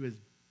 He was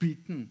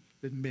beaten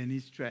with many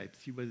stripes.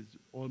 He was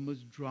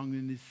almost drowned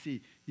in the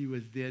sea. He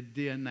was there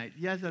day and night.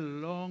 He has a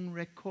long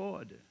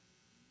record.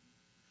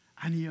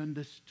 And he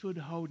understood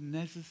how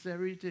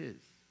necessary it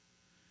is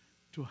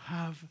to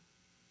have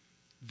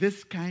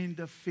this kind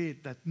of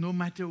faith, that no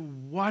matter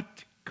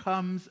what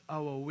comes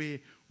our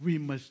way, we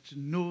must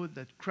know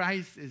that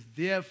Christ is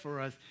there for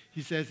us.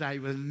 He says, I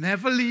will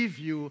never leave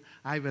you.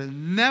 I will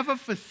never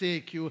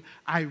forsake you.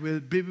 I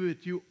will be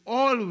with you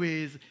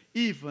always,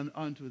 even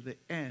unto the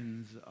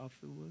ends of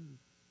the world.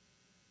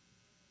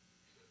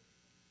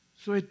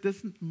 So it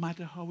doesn't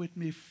matter how it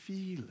may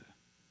feel.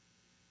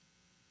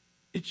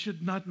 It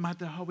should not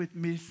matter how it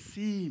may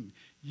seem.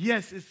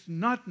 Yes, it's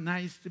not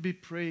nice to be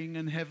praying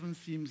and heaven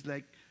seems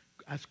like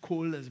as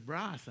cold as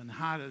brass and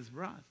hard as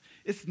brass.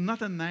 It's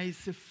not a nice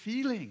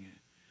feeling.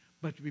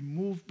 But we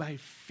move by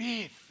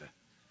faith,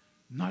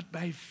 not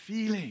by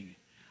feeling.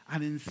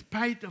 And in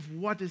spite of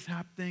what is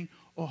happening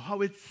or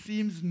how it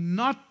seems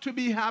not to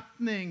be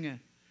happening,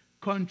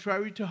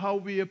 contrary to how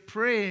we are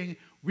praying,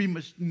 we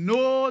must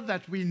know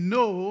that we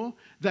know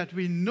that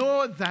we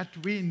know that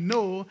we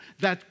know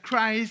that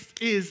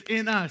Christ is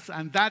in us.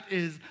 And that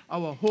is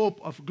our hope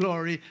of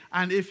glory.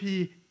 And if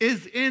he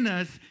is in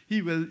us,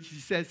 he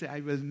says, I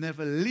will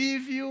never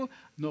leave you,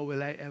 nor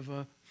will I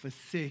ever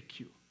forsake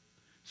you.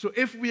 So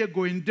if we are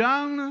going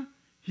down,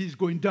 he's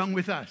going down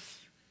with us.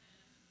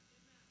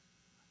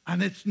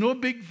 And it's no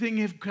big thing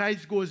if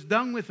Christ goes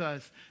down with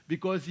us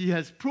because he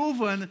has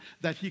proven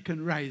that he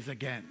can rise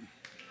again.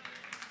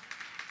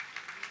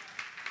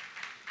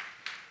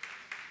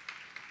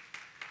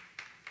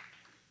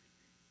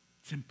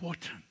 It's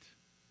important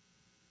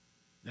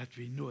that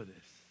we know this.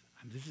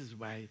 And this is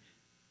why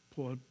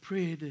Paul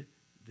prayed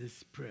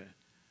this prayer,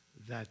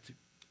 that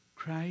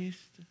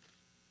Christ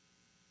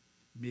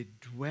may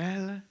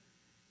dwell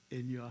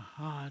in your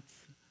hearts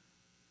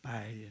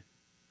by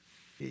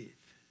faith.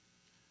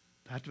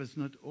 That was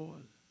not all.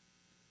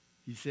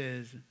 He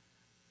says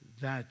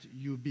that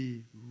you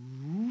be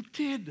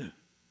rooted.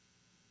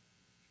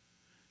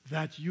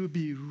 That you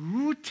be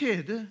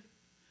rooted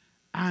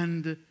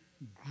and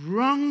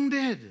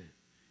grounded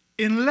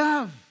in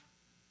love.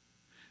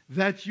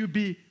 That you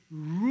be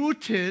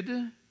rooted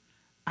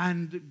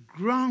and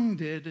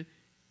grounded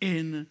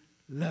in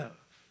love.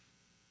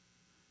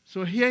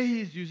 So here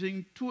he is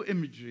using two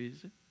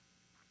imageries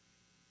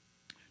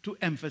to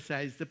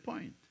emphasize the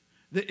point.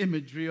 The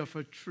imagery of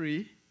a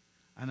tree,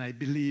 and I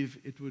believe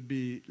it would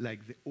be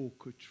like the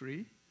oak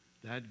tree,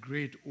 that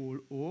great old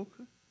oak.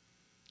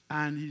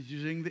 And he's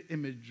using the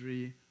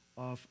imagery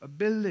of a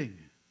building.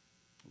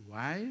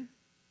 Why?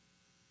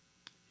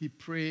 He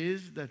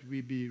prays that we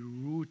be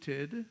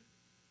rooted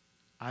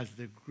as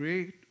the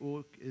great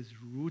oak is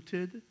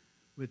rooted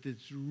with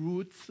its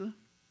roots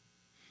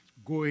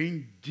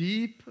going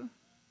deep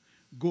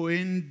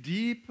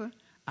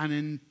and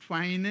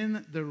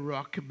entwining the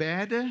rock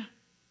bed,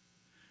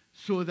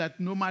 so that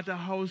no matter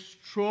how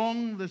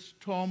strong the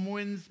storm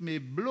winds may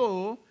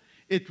blow,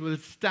 it will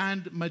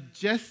stand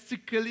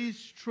majestically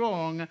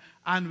strong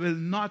and will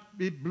not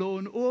be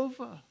blown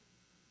over.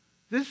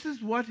 This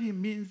is what he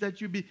means,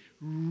 that you be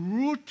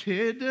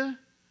rooted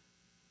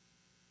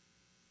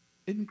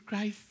in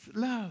Christ's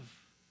love,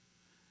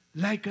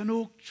 like an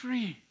oak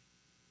tree.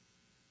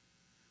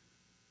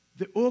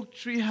 The oak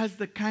tree has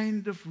the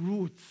kind of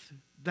roots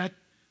that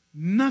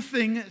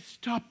nothing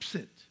stops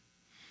it.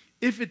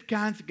 If it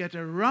can't get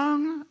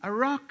around a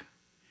rock,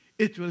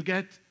 it will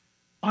get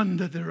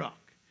under the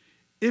rock.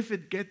 If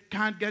it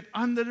can't get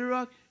under the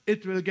rock,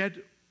 it will get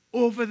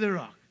over the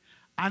rock.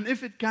 And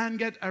if it can't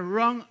get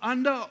around,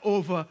 under,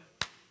 over,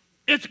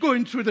 it's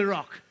going through the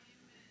rock.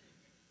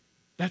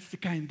 That's the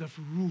kind of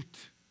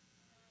root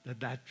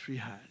that tree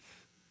has.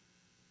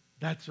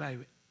 That's why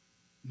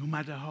no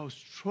matter how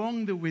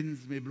strong the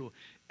winds may blow,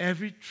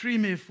 every tree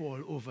may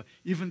fall over.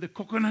 Even the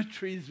coconut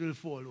trees will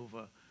fall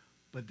over.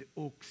 But the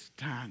oak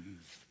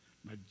stands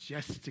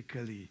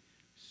majestically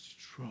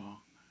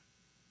strong.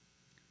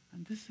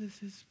 And this is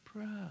his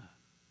prayer.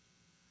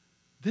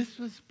 This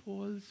was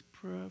Paul's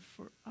prayer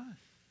for us.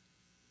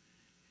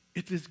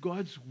 It is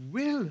God's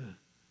will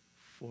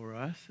for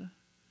us,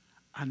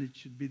 and it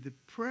should be the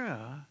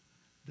prayer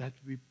that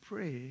we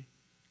pray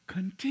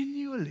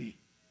continually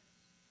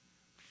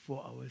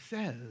for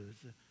ourselves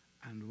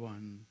and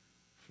one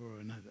for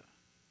another.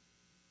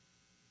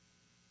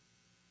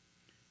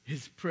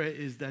 His prayer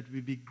is that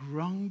we be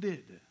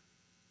grounded.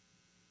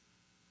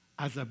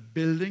 As a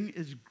building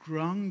is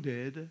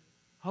grounded,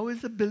 how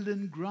is a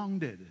building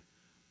grounded?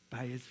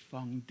 By its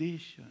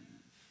foundations.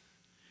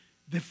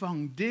 The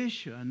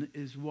foundation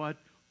is what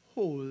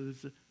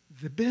holds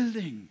the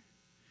building.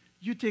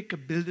 You take a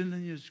building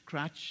and you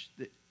scratch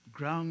the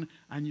ground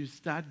and you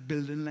start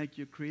building like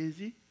you're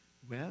crazy,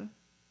 well,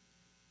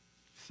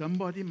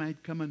 somebody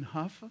might come and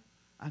huff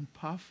and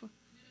puff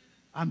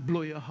and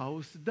blow your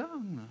house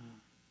down.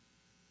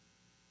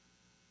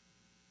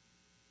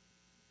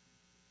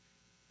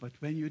 But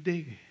when you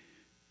dig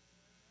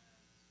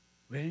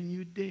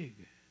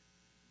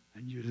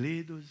and you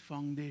lay those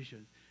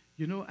foundations,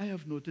 you know, I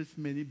have noticed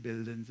many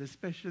buildings,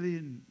 especially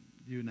in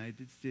the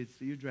United States.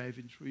 So you're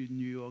driving through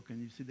New York and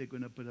you see they're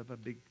going to put up a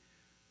big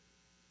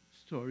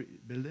story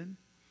building.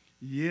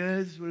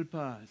 Years will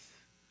pass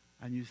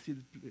and you see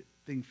the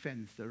thing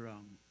fenced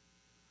around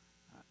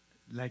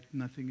like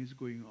nothing is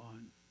going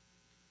on.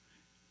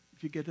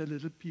 If you get a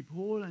little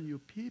peephole and you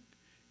peep,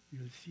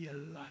 you'll see a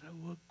lot of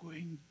work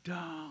going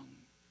down.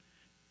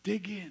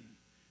 Digging,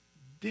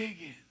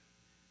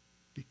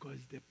 because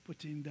they're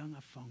putting down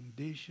a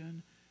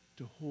foundation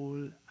to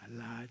hold a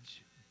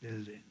large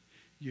building.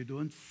 You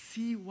don't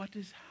see what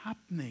is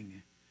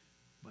happening,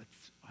 but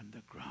it's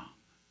underground.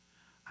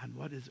 And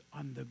what is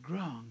on the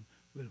ground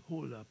will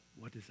hold up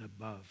what is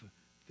above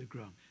the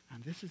ground.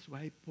 And this is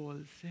why Paul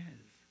says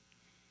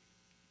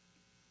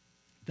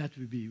that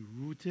we be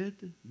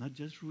rooted, not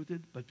just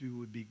rooted, but we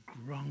will be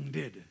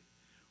grounded.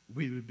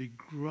 We will be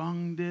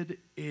grounded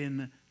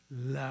in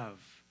love.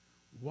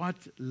 What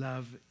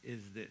love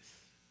is this?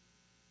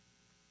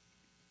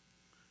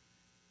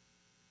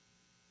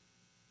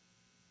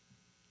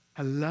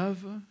 A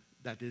love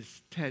that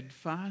is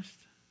steadfast,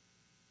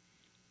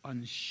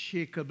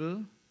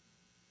 unshakable,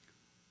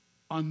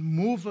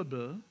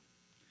 unmovable,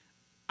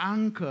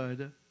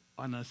 anchored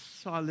on a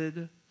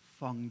solid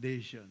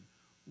foundation.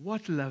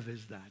 What love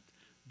is that?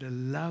 The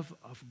love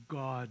of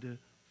God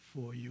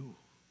for you.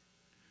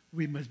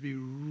 We must be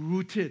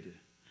rooted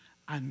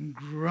and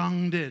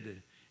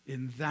grounded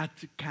in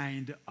that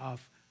kind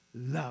of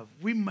love.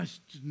 We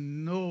must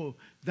know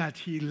that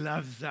he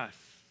loves us.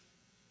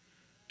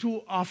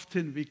 Too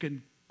often we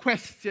can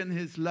question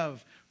his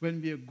love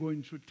when we are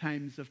going through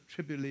times of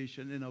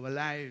tribulation in our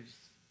lives.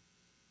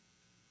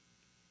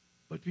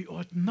 But we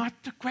ought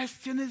not to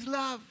question his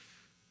love.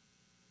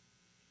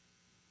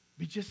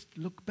 We just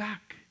look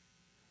back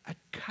at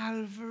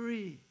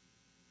Calvary.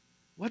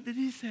 What did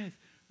he say?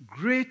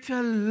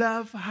 Greater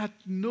love hath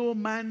no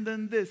man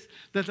than this,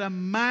 that a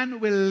man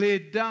will lay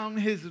down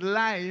his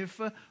life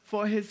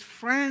for his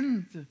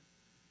friend.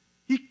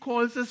 He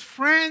calls us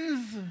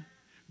friends.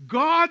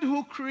 God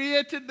who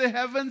created the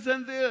heavens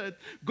and the earth,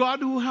 God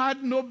who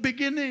had no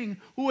beginning,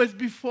 who was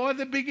before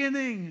the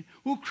beginning,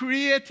 who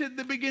created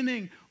the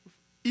beginning,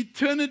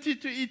 eternity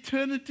to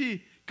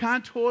eternity,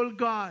 can't hold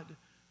God.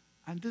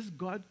 And this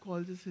God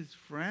calls us his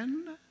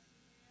friend,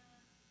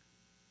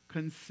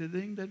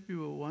 considering that we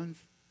were once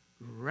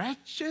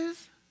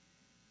wretches.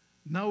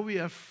 Now we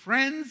are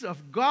friends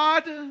of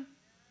God.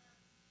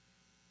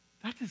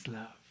 That is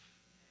love.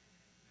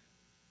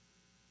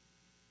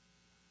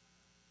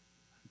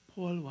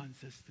 Paul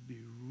wants us to be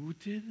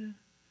rooted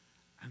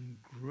and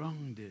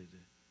grounded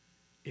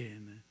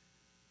in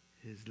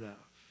his love.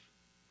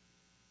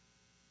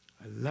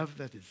 A love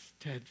that is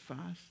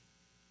steadfast,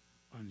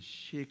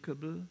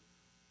 unshakable,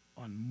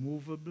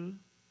 unmovable,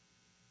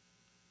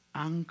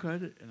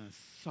 anchored in a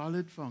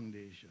solid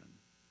foundation,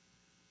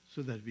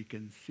 so that we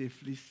can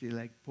safely say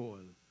like Paul,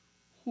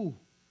 who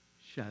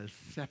shall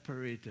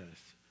separate us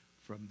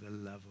from the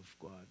love of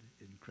God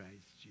in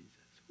Christ Jesus?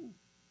 Who?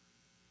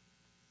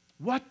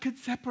 What could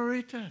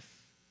separate us?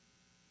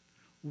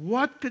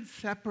 What could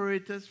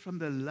separate us from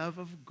the love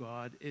of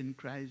God in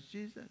Christ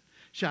Jesus?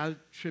 Shall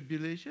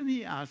tribulation,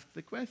 he asks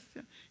the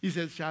question. He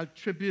says, shall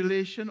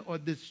tribulation or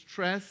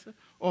distress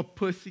or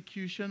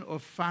persecution or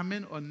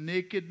famine or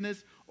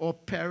nakedness or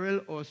peril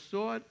or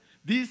sword,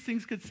 these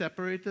things could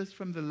separate us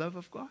from the love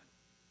of God?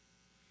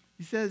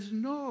 He says,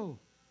 no,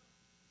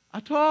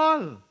 at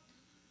all.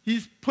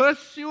 He's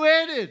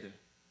persuaded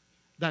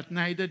that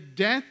neither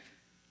death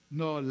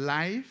nor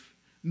life,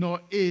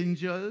 nor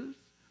angels,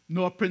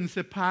 nor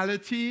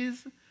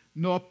principalities,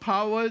 nor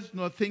powers,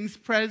 nor things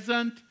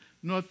present,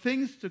 nor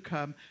things to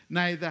come,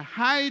 neither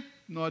height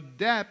nor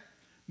depth,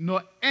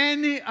 nor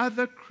any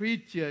other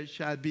creature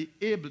shall be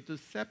able to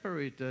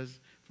separate us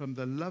from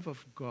the love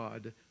of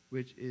God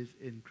which is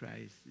in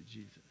Christ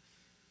Jesus.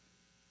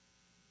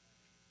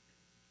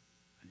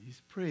 And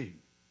he's praying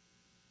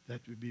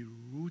that we be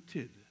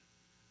rooted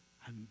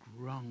and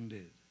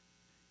grounded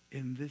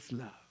in this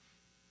love.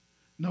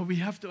 Now, we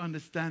have to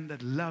understand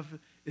that love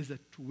is a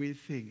two-way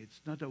thing. It's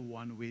not a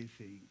one-way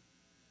thing.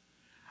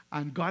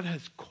 And God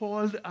has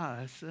called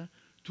us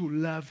to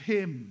love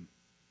him.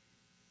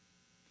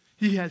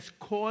 He has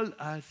called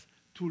us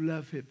to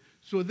love him.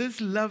 So this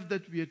love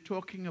that we are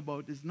talking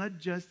about is not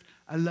just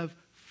a love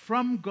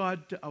from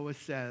God to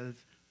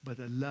ourselves, but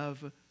a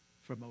love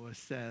from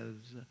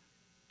ourselves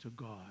to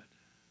God.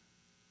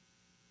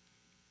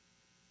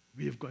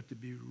 We have got to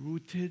be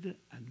rooted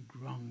and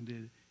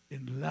grounded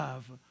in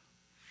love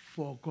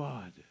for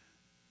God.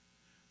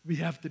 We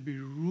have to be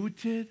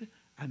rooted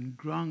and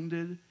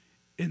grounded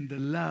in the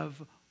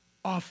love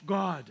of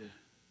God.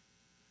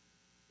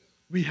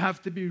 We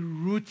have to be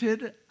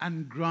rooted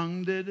and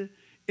grounded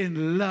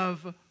in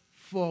love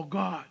for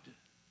God.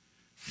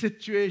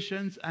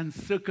 Situations and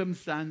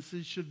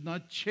circumstances should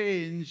not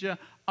change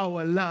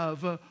our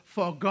love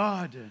for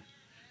God,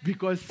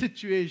 because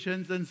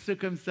situations and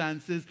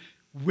circumstances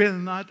will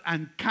not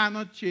and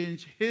cannot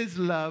change his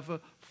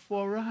love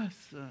for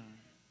us.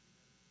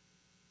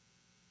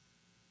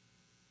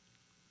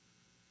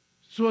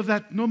 So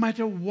that no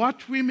matter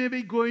what we may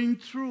be going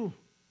through,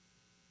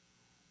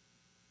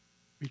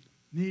 we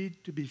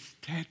need to be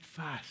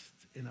steadfast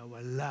in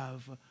our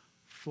love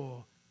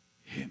for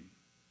him.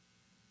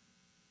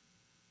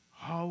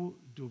 How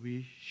do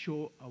we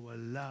show our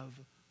love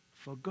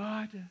for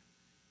God?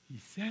 He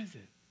says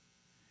it.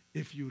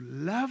 If you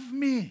love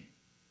me,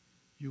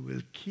 you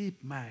will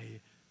keep my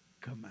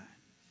commands.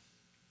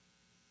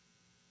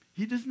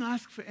 He doesn't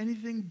ask for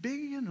anything big,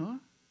 you know.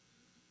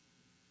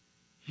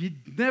 He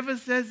never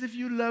says, if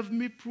you love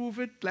me, prove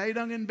it, lie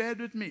down in bed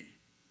with me.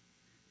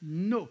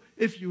 No.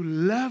 If you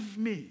love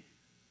me,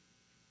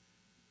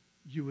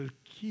 you will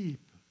keep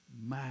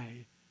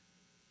my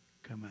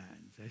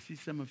commands. I see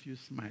some of you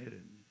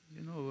smiling.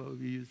 You know,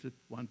 we used to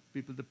want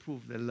people to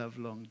prove their love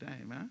long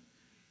time, huh?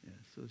 Yeah,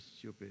 so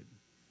stupid.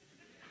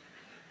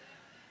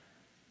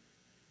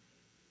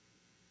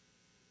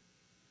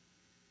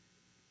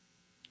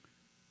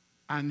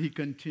 And he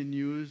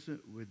continues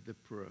with the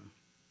prayer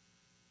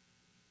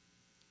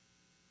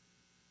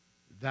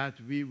that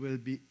we will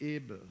be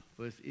able,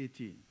 verse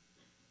 18,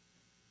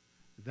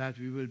 that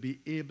we will be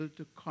able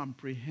to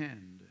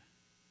comprehend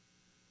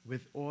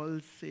with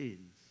all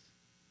saints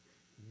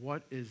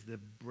what is the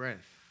breadth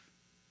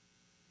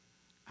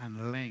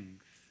and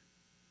length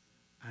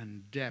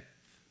and depth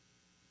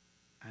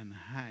and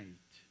height,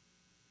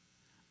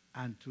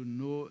 and to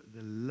know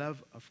the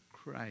love of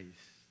Christ,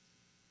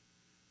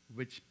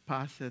 which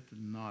passeth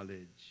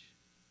knowledge,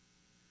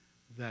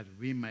 that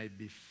we might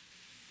be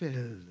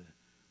filled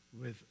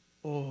with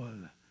all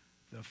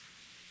the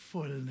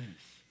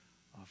fullness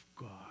of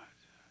God.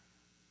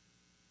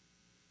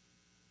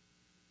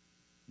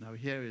 Now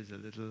here is a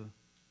little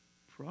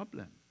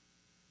problem.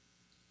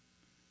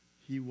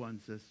 He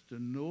wants us to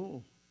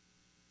know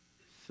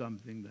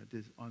something that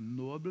is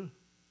unknowable.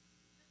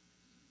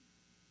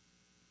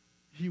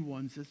 He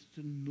wants us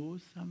to know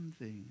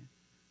something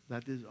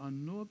that is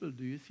unknowable.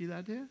 Do you see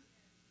that here?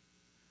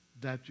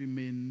 That we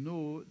may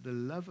know the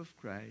love of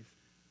Christ,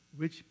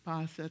 which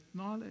passeth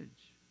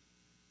knowledge.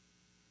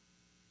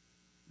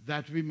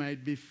 That we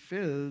might be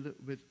filled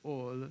with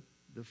all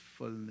the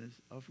fullness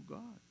of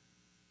God.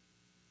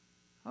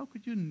 How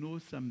could you know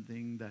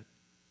something that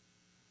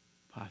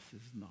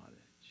passes knowledge?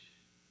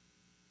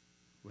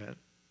 Well,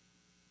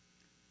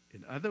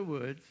 in other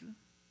words,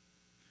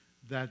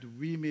 that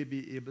we may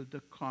be able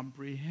to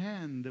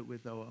comprehend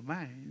with our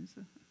minds.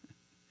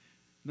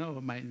 Now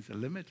our minds are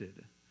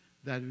limited.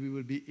 That we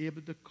will be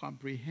able to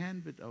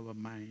comprehend with our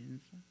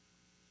minds,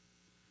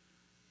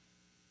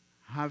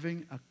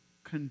 having a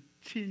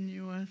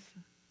continuous,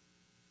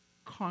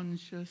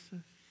 conscious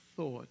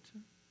thought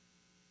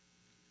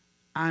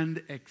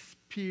and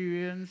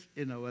experience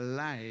in our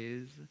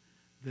lives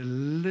the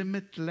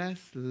limitless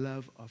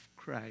love of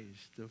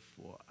Christ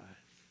for us.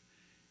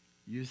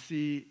 You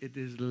see, it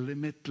is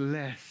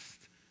limitless.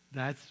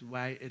 That's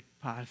why it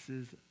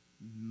passes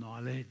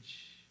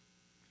knowledge.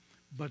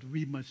 But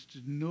we must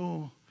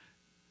know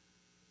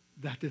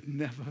that it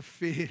never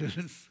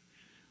fails.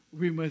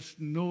 We must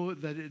know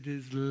that it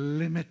is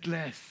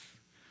limitless.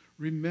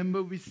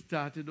 Remember, we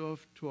started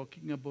off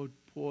talking about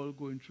Paul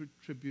going through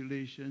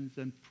tribulations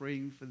and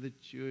praying for the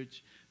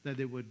church that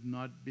they would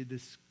not be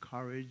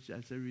discouraged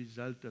as a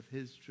result of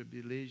his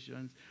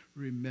tribulations.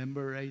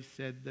 Remember, I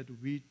said that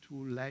we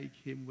too, like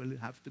him, will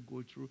have to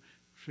go through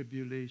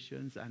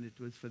tribulations, and it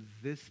was for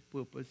this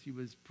purpose he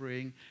was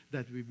praying,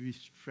 that we be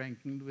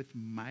strengthened with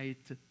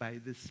might by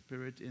the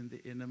Spirit in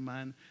the inner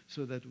man,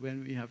 so that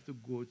when we have to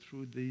go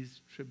through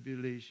these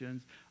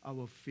tribulations,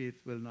 our faith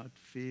will not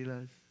fail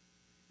us.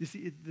 You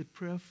see, the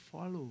prayer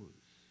follows.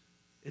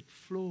 It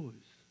flows.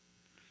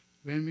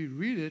 When we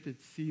read it,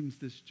 it seems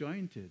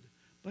disjointed,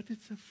 but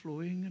it's a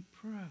flowing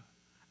prayer,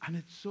 and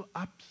it's so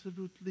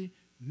absolutely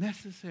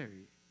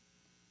necessary.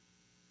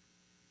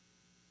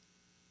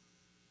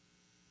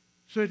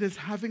 So it is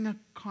having a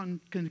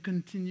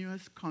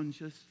continuous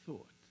conscious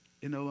thought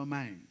in our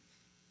minds.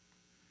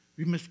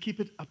 We must keep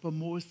it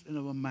uppermost in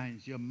our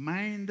minds. Your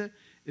mind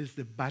is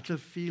the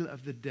battlefield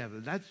of the devil.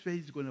 That's where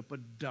he's going to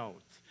put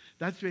doubts.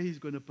 That's where he's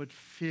going to put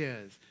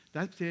fears.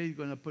 That's where he's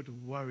going to put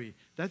worry.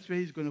 That's where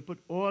he's going to put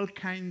all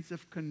kinds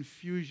of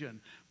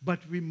confusion. But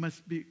we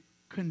must be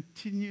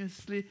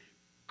continuously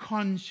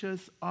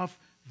conscious of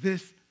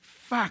this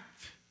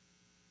fact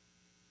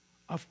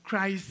of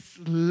Christ's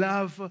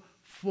love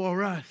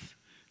for us.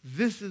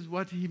 This is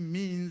what he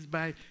means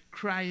by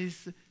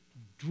Christ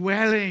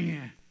dwelling.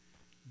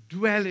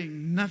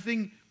 Dwelling.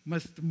 Nothing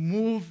must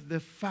move the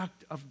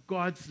fact of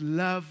God's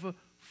love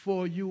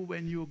for you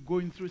when you're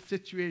going through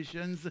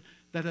situations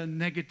that are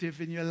negative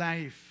in your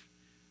life.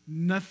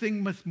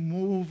 Nothing must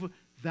move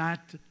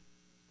that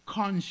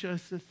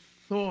conscious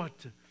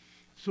thought.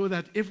 So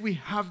that if we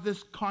have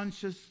this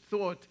conscious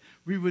thought,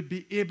 we would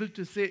be able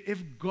to say,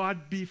 if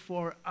God be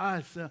for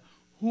us,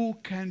 who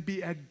can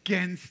be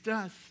against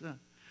us?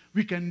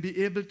 We can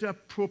be able to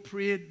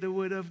appropriate the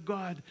word of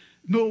God.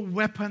 No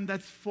weapon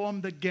that's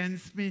formed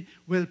against me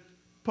will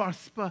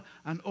prosper,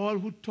 and all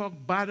who talk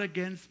bad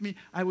against me,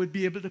 I would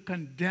be able to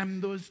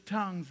condemn those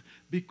tongues,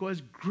 because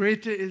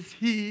greater is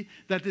he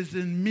that is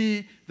in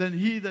me than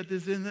he that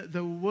is in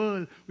the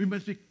world. We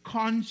must be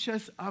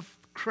conscious of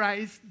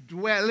Christ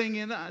dwelling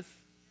in us.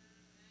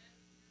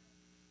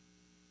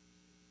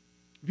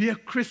 We are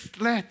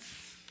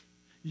Christlets,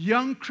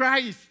 young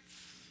Christs.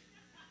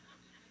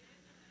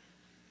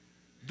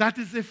 That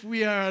is if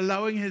we are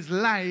allowing his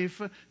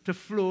life to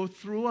flow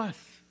through us,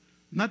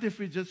 not if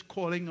we're just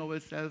calling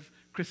ourselves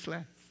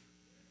Christlets.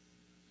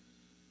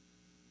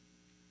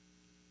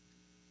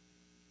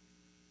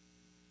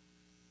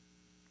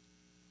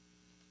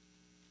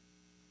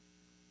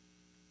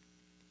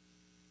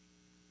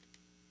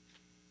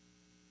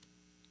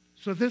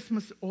 So this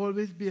must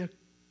always be a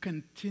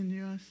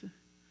continuous,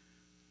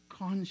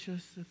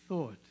 conscious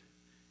thought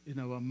in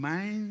our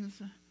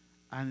minds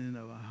and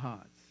in our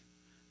hearts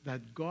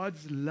that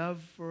God's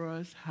love for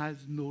us has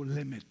no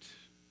limit.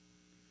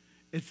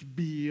 It's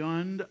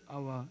beyond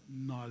our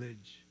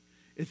knowledge.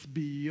 It's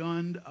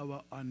beyond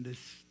our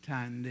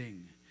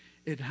understanding.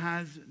 It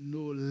has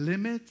no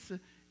limits.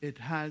 It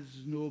has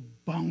no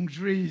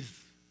boundaries.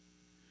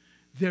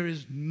 There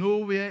is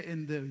nowhere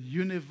in the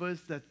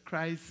universe that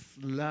Christ's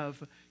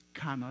love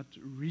cannot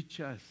reach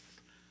us.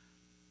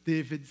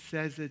 David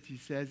says it. He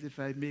says, if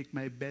I make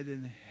my bed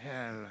in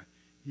hell,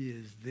 he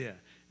is there.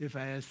 If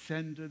I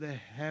ascend to the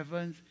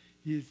heavens,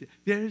 he is there.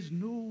 There is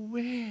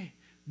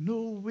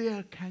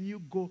nowhere can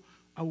you go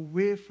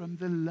away from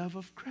the love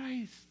of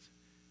Christ.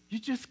 You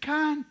just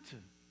can't.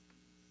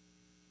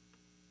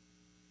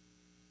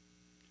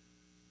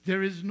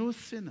 There is no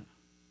sinner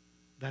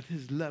that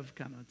his love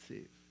cannot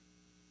save.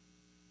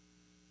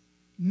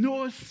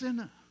 No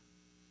sinner.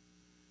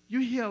 You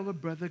hear our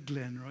brother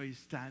Glenroy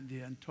stand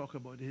here and talk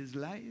about his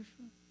life.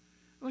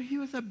 Oh, he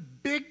was a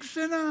big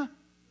sinner.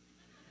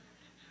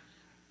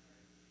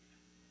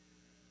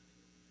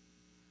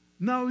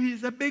 Now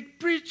he's a big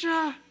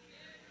preacher.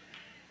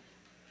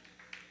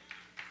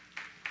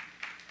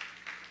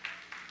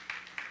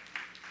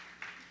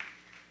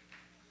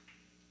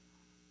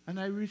 And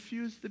I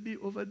refuse to be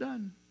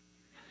overdone.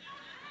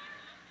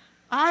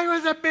 I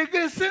was a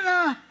bigger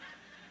sinner.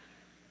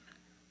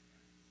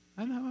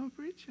 And I'm a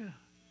preacher.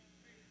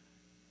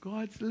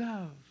 God's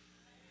love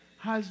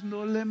has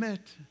no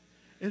limit.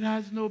 It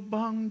has no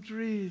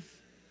boundaries.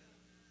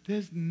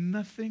 There's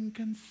nothing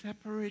can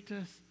separate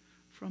us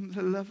from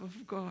the love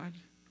of God.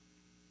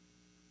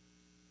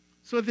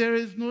 So there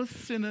is no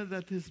sinner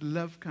that his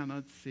love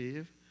cannot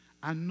save,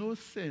 and no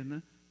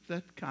sin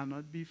that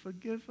cannot be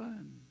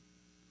forgiven.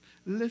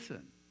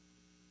 Listen,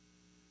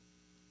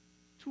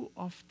 too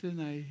often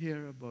I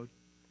hear about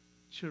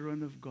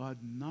children of God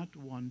not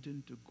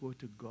wanting to go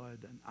to God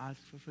and ask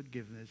for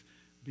forgiveness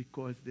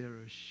because they're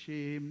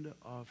ashamed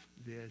of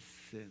their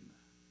sin.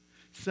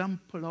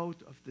 Some pull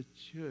out of the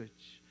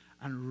church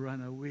and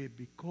run away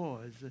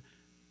because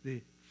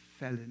they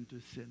fell into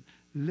sin.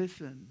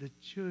 Listen, the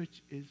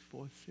church is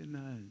for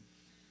sinners.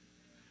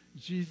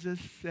 Jesus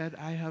said,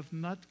 I have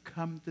not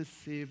come to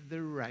save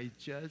the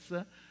righteous,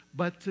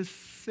 but to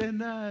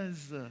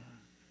sinners.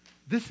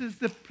 This is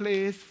the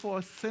place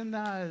for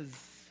sinners.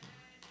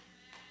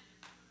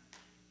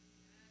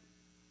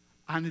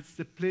 And it's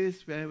the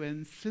place where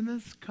when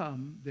sinners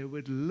come, they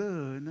would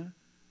learn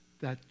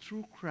that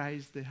through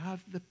Christ they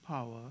have the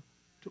power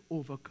to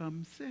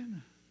overcome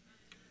sin.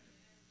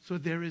 So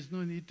there is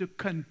no need to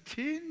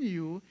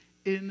continue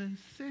in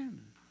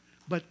sin.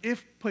 But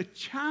if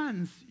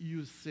perchance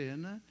you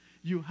sin,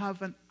 you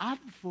have an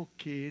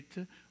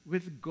advocate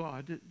with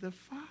God the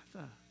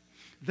Father.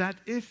 That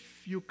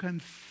if you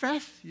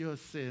confess your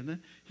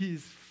sin, he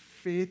is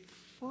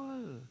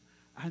faithful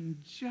and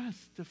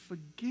just to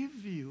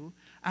forgive you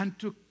and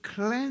to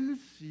cleanse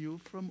you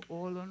from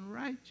all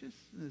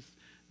unrighteousness.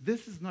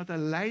 This is not a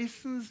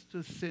license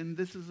to sin.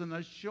 This is an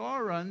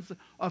assurance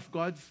of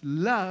God's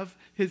love,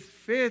 his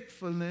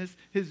faithfulness,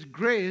 his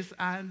grace,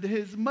 and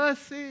his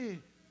mercy.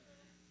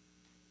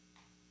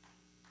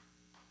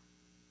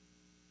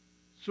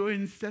 So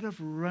instead of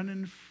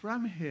running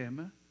from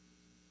him,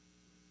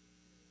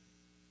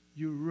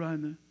 you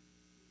run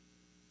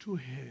to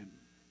him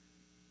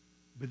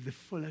with the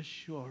full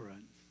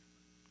assurance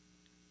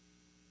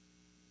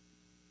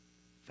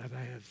that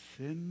I have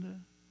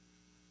sinned.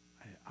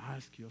 I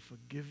ask your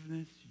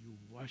forgiveness. You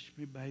wash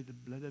me by the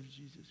blood of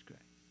Jesus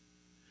Christ.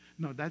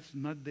 Now, that's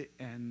not the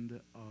end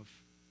of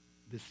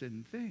the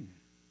sin thing,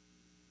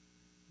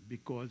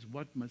 because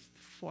what must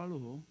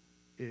follow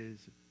is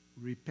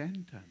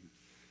repentance,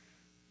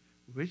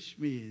 which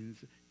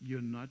means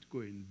you're not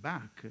going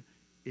back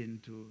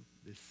into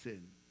the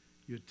sin.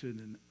 You're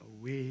turning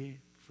away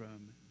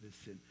from the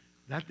sin.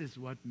 That is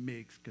what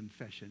makes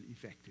confession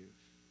effective.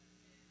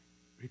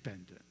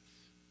 Repentance.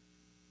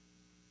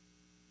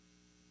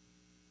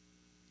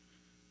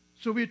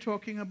 So we're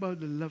talking about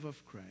the love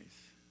of Christ,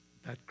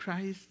 that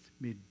Christ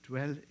may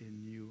dwell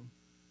in you.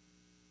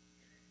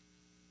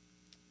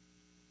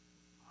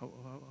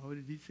 How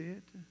did he say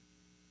it?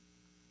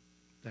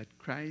 That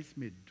Christ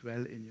may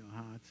dwell in your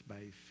hearts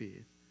by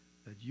faith,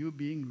 that you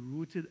being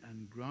rooted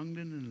and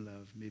grounded in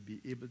love may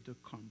be able to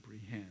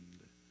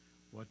comprehend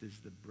what is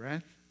the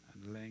breadth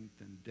and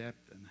length and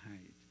depth and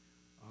height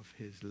of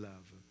his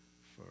love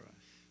for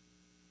us.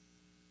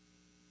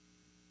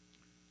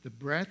 The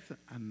breadth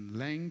and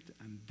length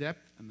and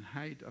depth and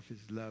height of his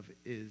love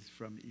is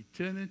from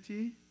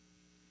eternity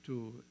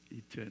to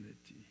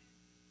eternity.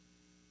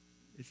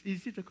 It's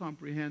easy to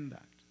comprehend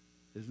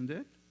that, isn't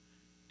it?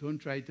 Don't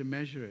try to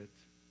measure it.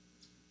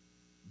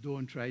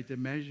 Don't try to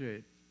measure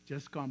it.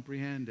 Just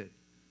comprehend it.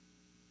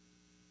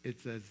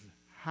 It's as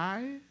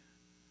high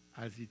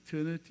as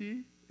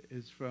eternity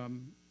is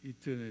from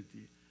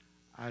eternity.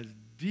 As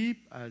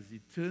deep as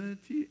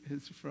eternity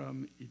is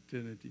from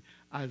eternity.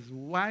 As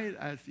wide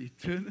as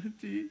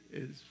eternity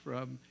is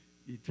from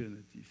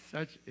eternity.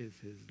 Such is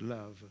his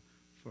love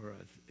for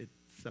us. It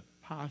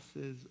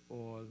surpasses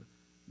all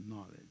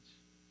knowledge.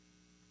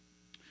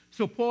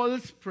 So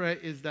Paul's prayer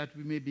is that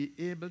we may be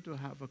able to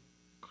have a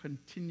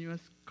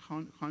continuous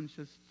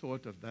conscious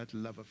thought of that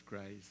love of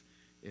Christ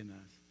in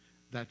us,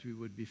 that we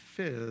would be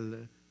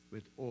filled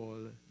with all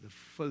the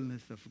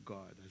fullness of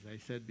God. As I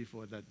said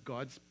before, that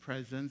God's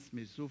presence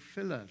may so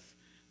fill us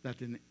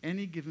that in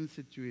any given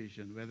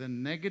situation, whether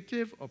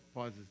negative or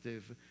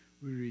positive,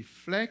 we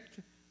reflect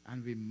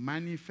and we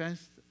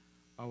manifest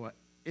our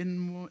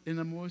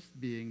innermost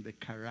being, the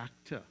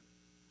character.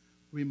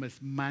 We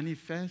must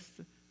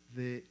manifest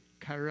the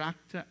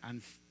character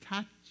and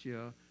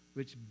stature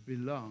which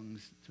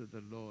belongs to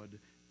the Lord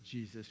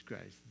Jesus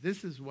Christ.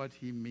 This is what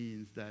he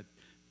means, that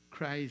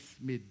Christ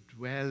may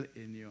dwell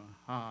in your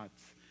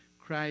hearts.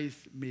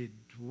 Christ may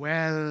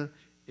dwell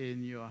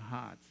in your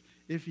hearts.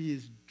 If he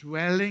is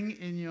dwelling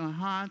in your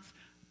hearts,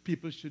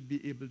 people should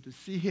be able to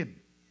see him.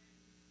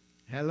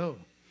 Hello.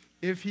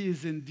 If he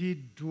is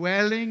indeed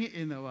dwelling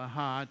in our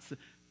hearts,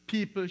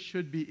 people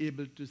should be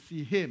able to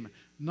see him.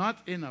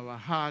 Not in our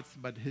hearts,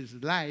 but his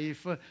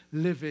life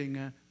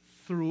living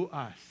through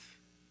us.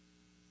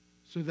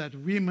 So that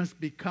we must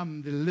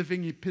become the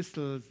living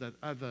epistles that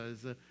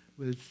others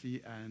will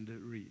see and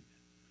read.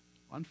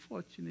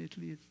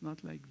 Unfortunately, it's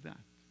not like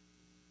that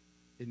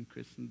in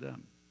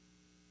Christendom.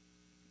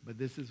 But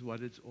this is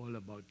what it's all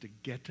about, to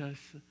get us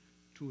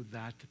to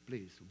that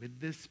place. With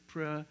this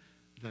prayer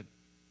that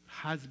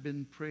has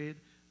been prayed,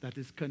 that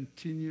is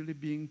continually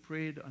being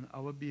prayed on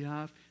our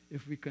behalf,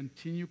 if we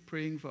continue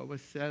praying for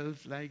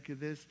ourselves like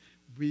this,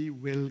 we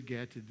will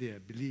get there,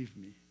 believe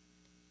me.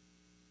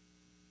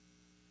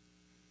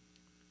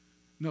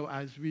 Now,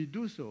 as we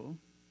do so,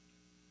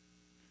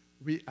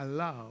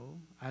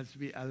 as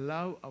we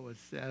allow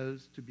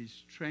ourselves to be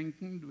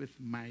strengthened with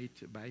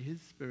might by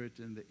his Spirit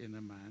in the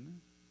inner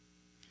man,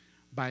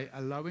 by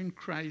allowing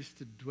Christ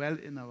to dwell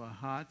in our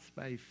hearts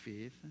by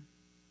faith,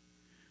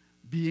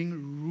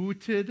 being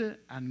rooted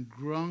and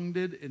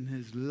grounded in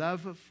his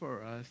love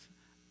for us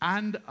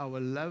and our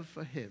love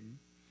for him,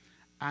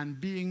 and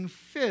being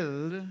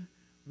filled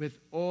with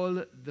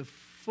all the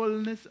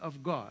fullness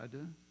of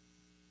God,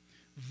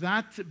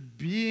 that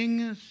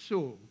being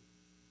so,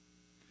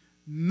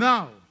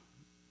 now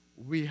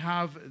we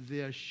have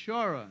the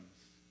assurance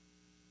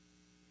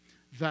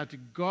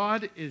that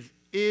God is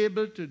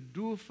able to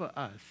do for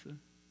us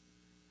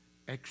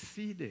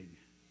exceeding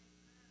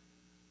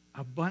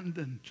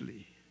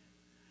abundantly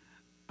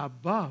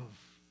above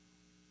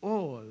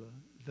all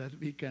that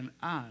we can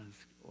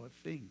ask or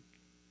think.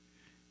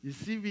 You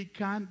see, we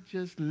can't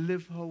just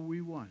live how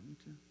we want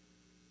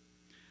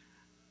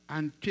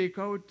and take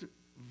out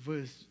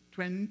verse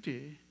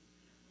 20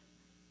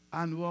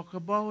 and walk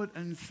about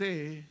and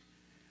say,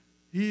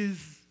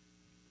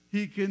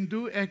 he can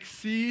do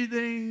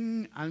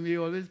exceeding, and we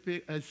always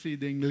pay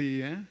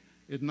exceedingly, eh?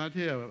 It's not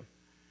here.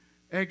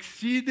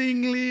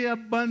 Exceedingly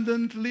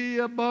abundantly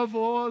above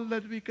all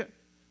that we can.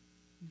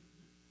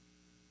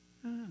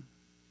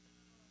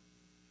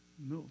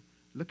 No.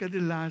 Look at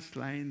the last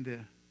line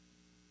there.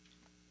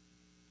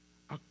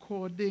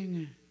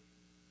 According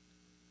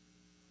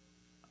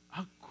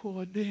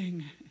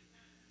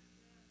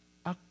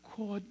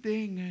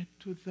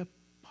to the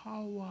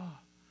power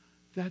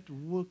that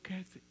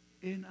worketh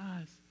in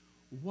us.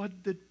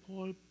 What did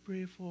Paul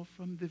pray for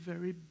from the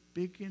very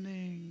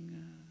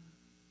beginning?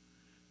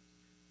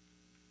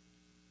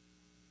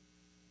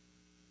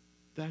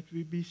 That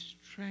we be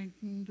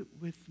strengthened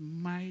with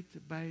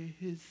might by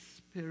his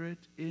Spirit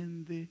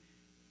in the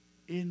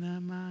inner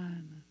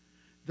man.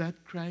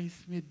 That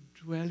Christ may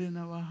dwell in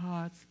our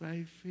hearts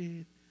by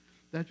faith.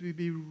 That we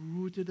be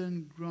rooted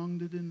and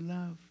grounded in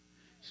love,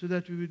 so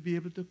that we would be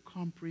able to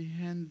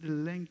comprehend the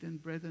length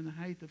and breadth and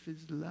height of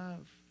his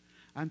love,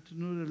 and to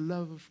know the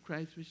love of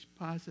Christ which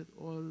passeth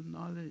all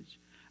knowledge,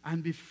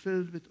 and be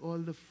filled with all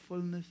the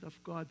fullness of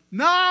God.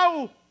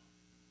 Now!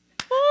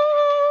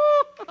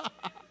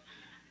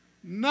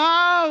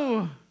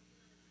 Now!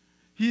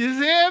 He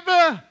is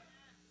able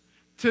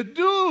to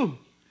do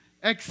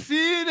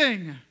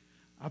exceeding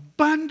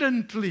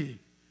abundantly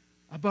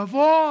above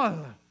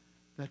all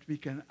that we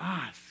can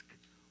ask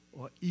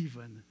or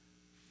even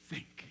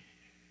think.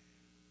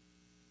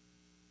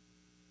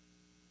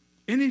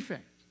 In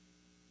effect,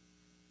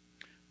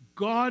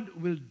 God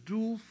will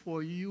do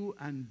for you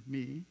and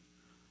me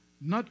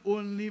not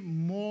only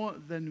more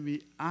than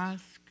we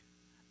ask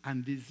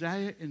and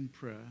desire in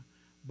prayer,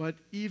 but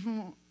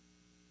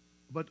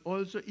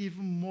also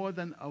even more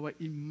than our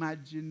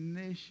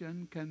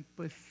imagination can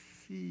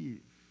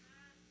perceive.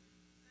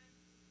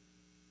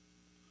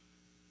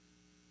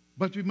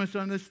 But we must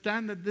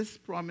understand that this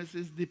promise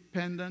is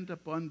dependent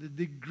upon the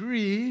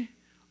degree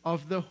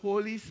of the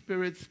Holy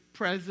Spirit's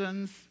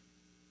presence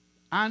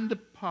and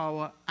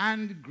power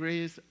and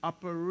grace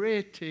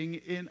operating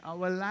in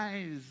our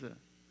lives.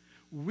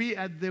 We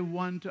are the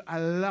one to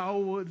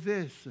allow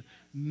this,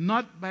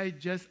 not by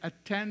just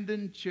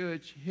attending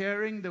church,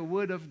 hearing the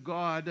word of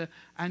God,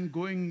 and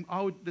going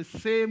out the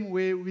same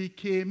way we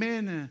came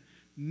in.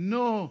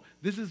 No,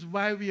 this is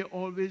why we are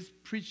always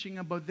preaching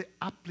about the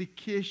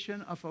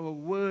application of our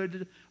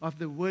word, of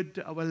the word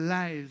to our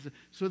lives,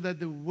 so that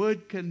the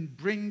word can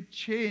bring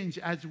change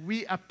as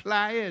we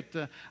apply it.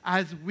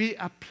 As we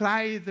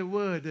apply the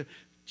word,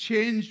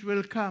 change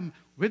will come.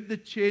 With the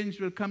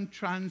change will come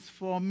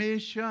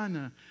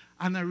transformation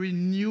and a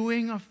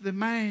renewing of the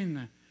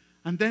mind.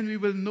 And then we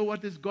will know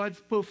what is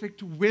God's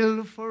perfect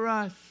will for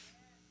us.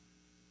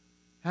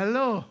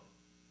 Hello?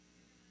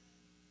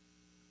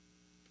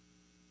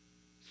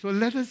 So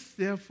let us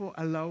therefore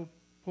allow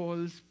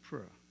Paul's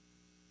prayer,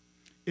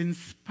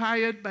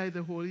 inspired by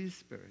the Holy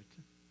Spirit,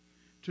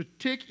 to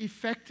take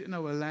effect in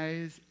our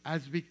lives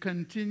as we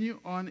continue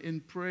on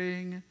in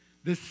praying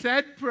the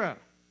said prayer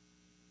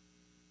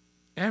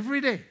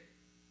every day,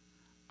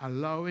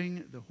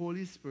 allowing the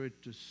Holy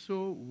Spirit to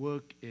so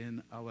work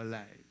in our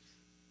lives.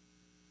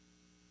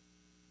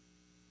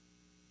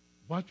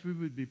 What we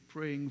will be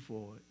praying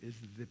for is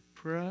the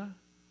prayer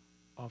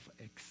of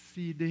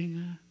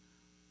exceeding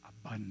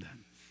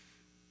abundance.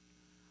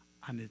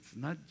 And it's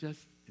not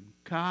just in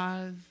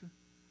cars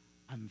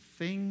and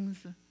things,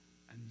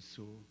 and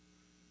so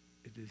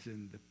it is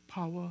in the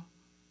power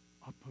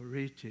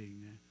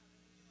operating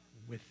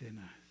within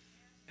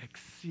us,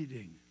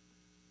 exceeding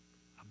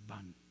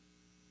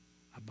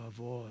above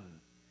all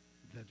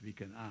that we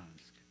can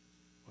ask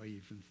or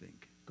even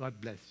think. God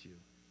bless you.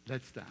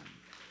 Let's stand.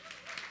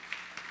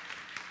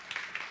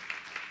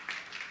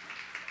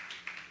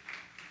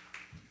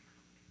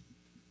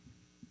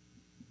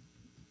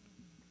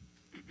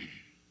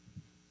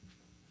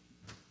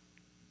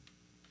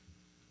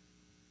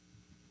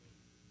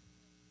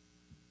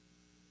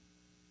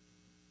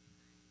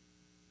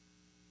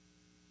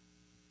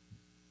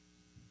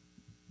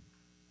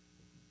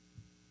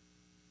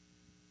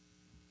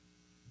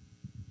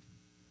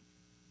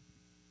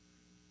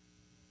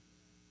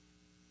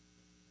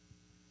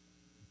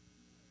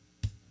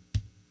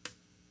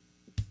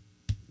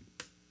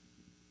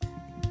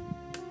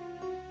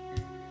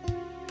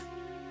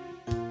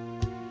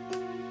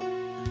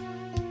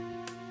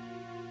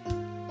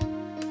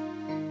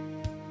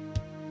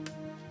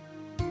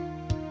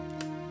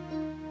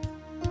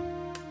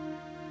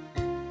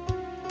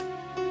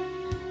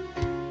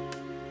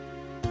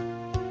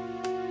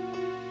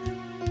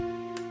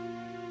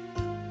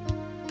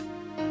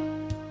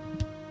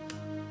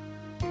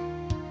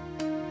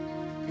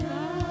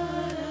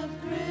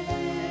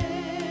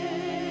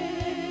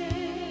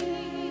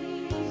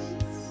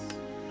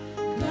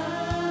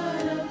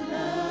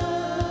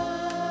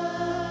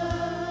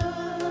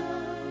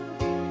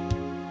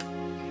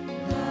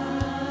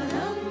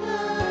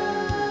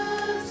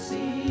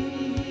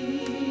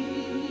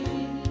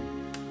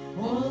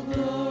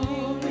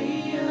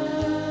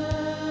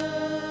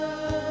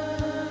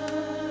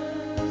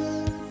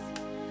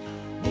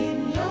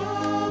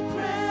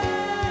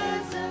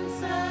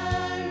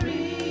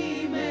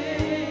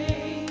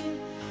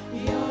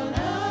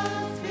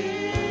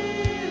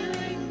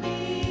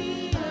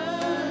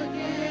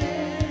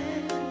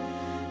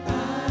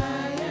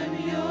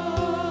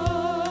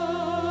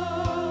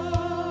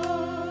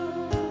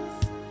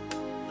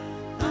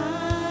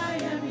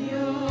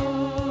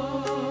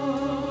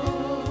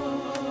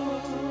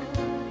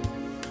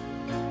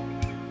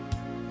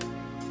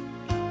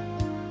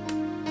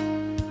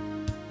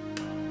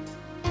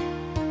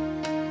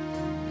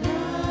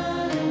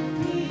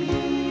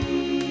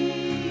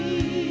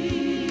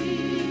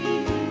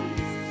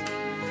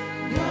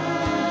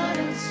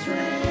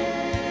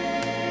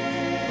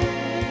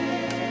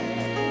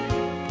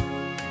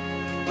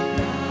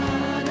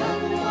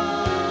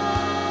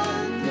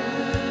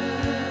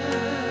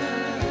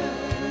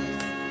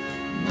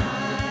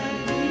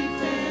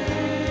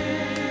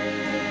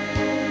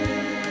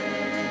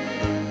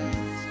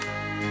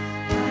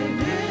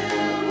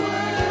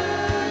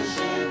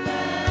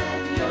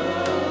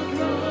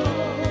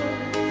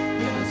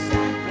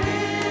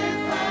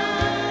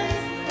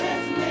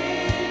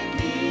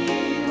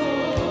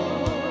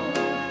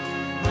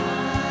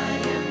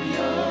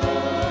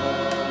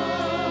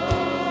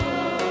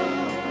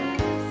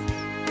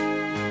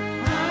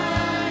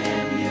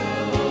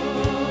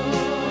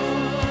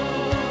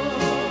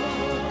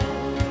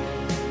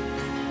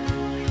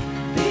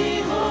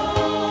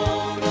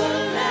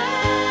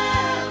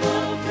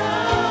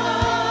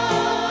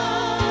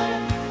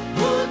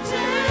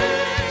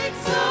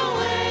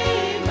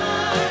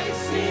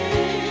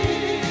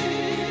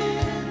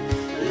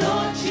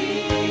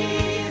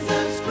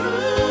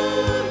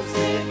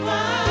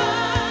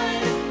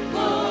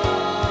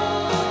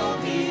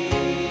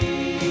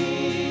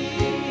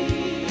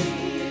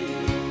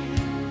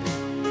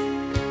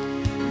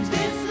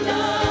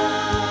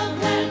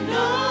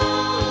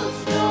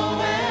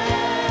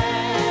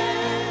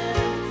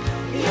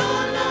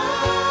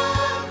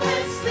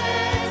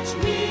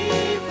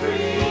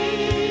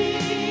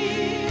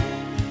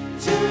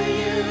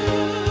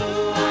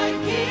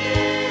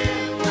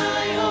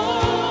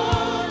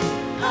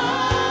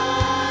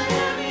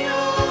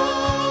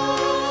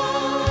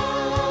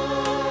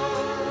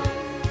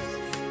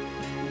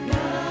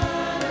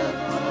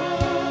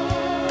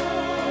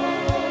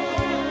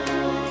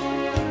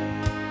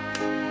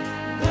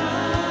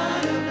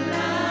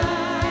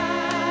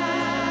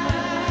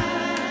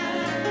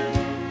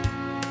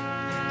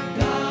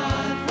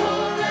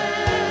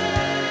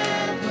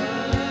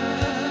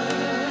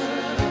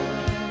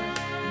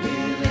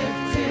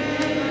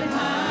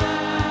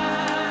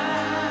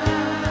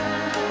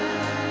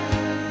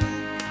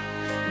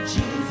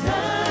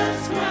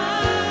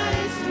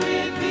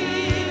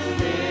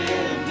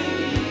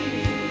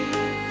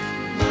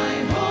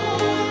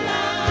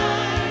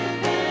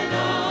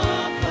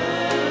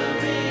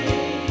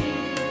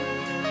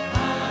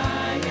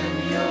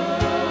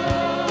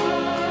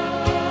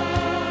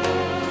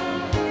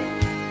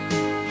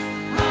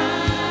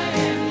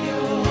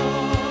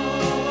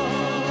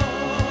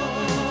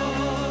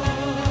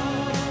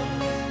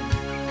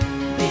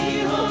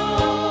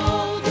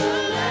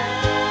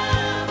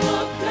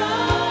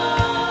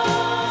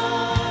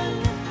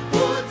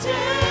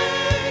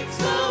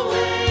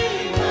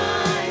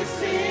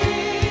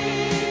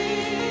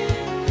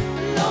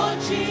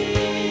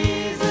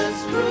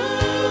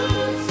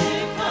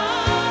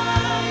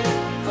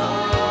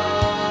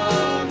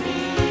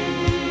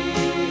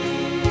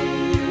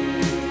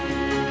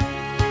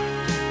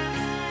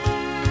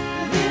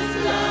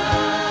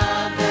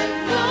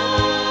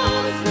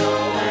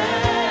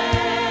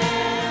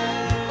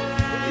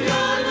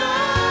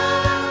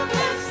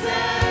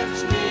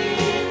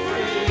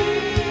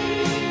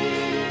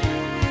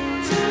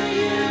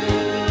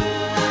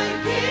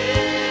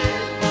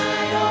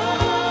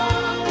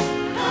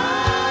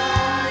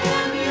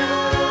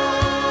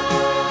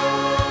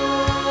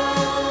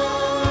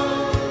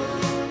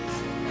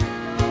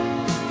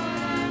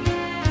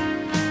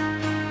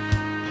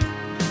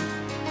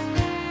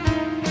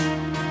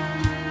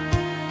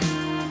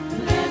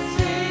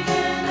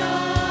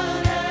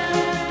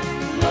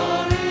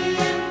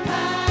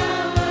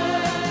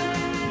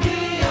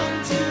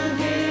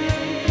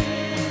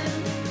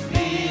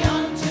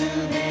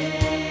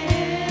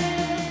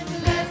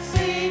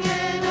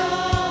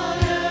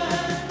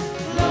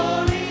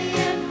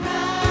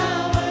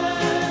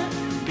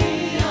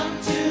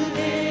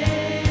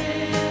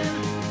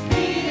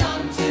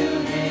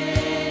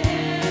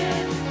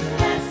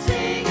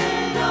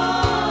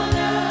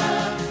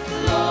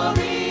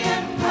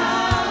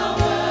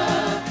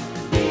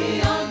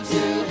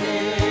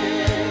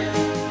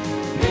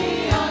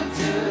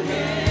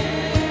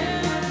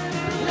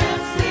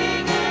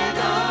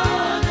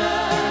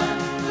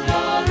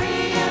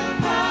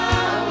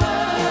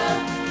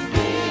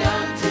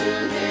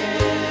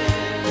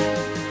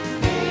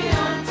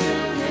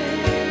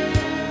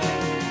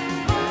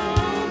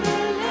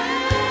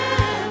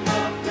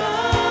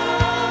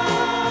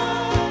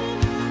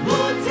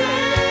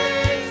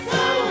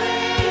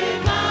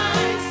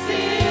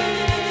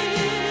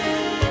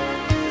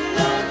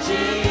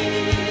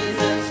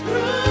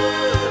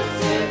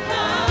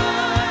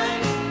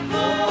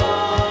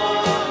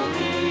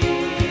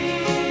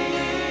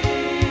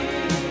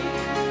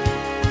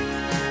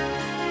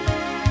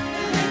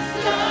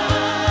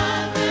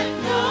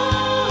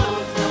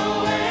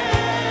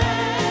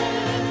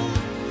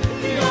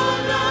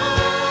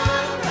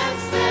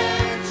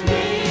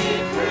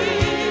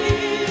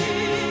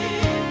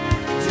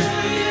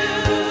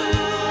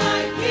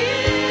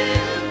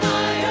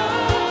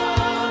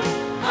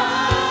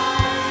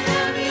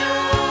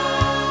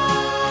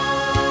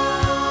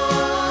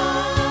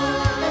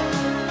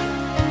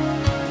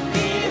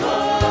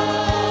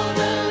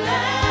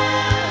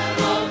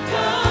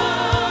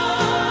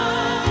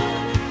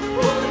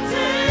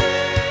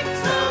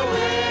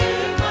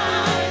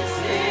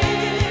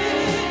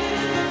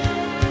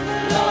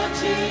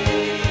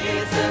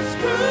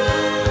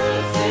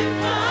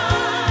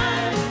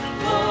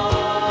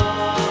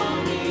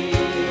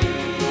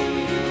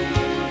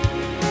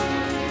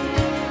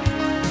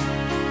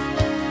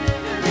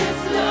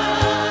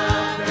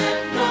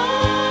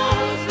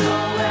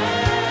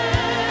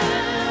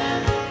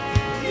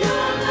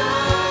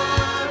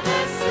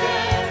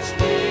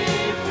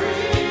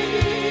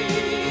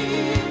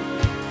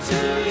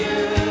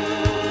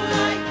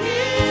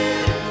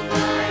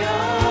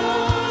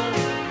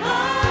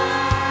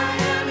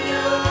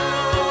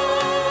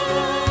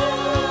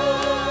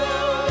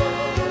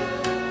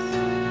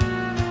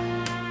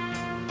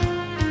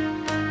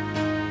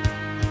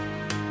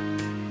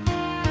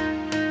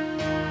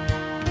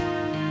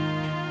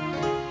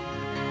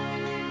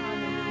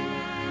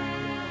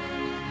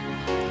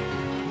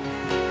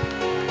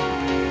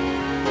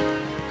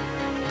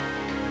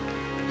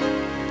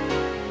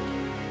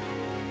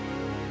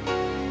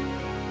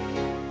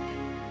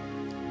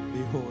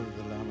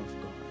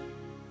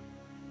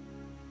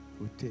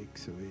 who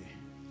takes away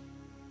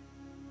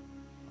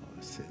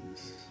our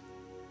sins.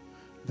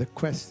 The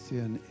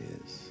question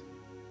is,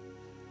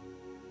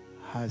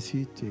 has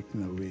he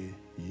taken away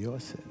your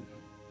sin?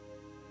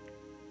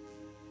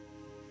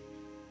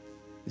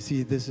 You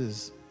see, this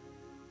is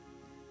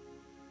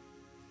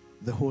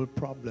the whole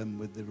problem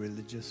with the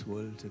religious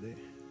world today.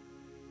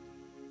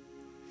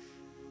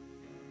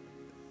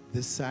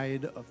 The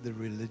side of the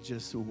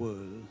religious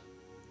world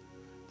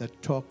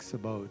that talks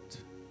about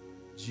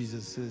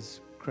Jesus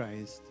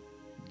Christ,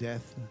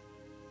 death,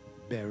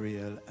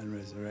 burial, and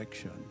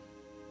resurrection.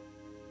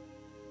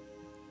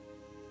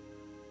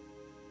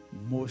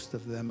 Most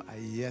of them are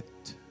yet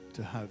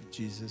to have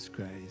Jesus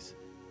Christ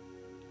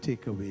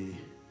take away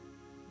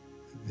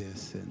their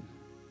sin,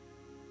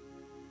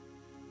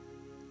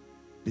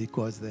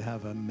 because they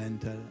have a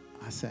mental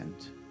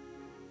assent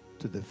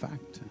to the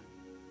fact.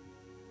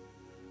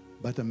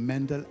 But a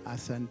mental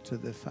assent to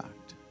the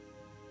fact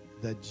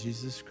that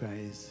Jesus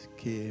Christ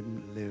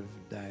came,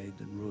 lived, died,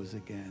 and rose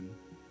again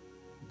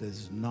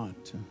does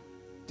not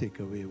take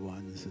away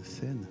one's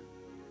sin.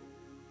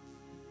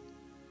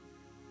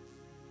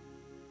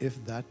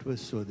 If that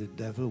was so, the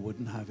devil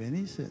wouldn't have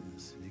any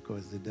sins,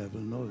 because the devil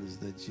knows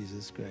that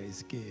Jesus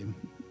Christ came,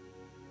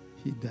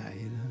 he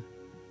died,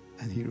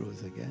 and he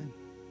rose again.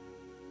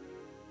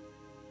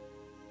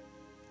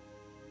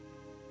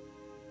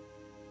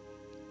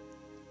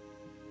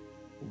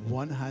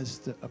 One has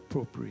to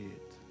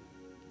appropriate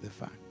the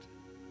fact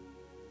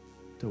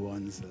to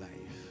one's life.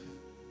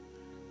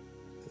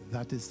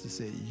 That is to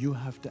say, you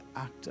have to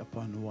act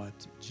upon what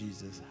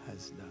Jesus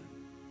has done.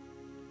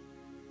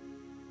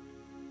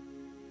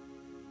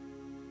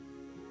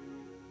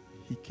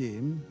 He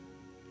came,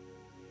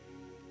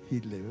 he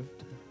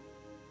lived,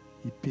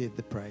 he paid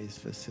the price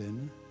for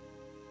sin,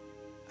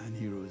 and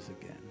he rose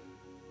again.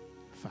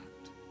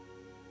 Fact.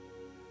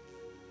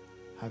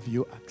 Have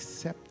you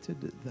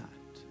accepted that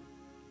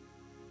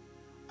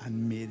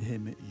and made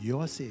him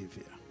your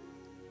Savior?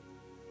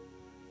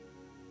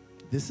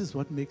 This is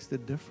what makes the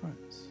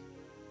difference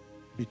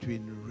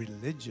between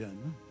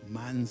religion,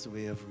 man's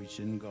way of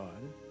reaching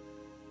God,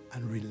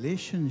 and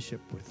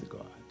relationship with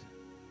God.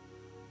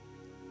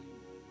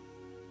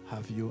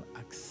 Have you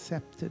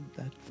accepted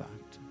that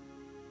fact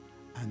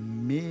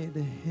and made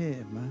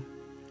him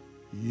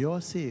your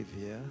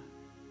Savior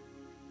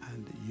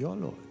and your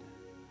Lord?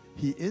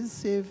 He is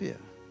Savior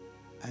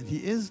and he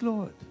is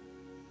Lord.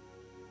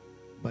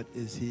 But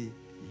is he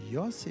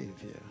your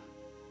Savior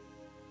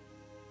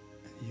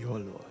and your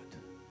Lord?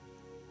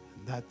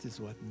 And that is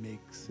what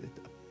makes it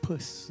a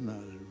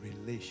personal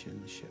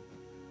relationship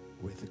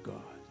with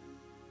God.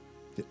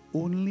 The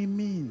only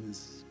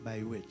means by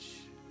which,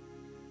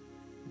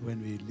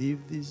 when we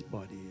leave these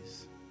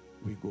bodies,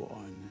 we go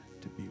on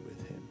to be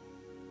with him.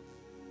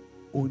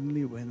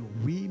 Only when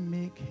we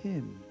make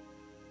him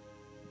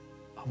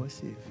our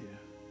Savior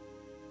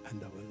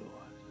and our Lord.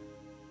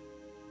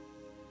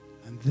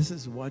 And this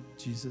is what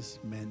Jesus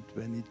meant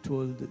when he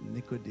told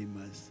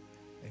Nicodemus,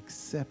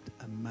 except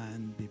a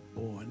man be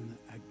born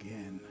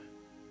again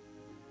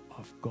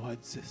of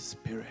God's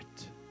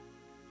Spirit,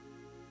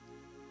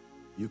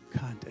 you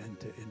can't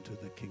enter into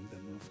the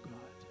kingdom of God.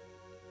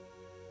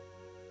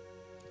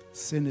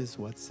 Sin is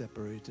what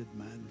separated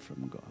man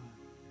from God.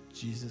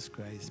 Jesus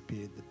Christ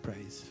paid the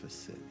price for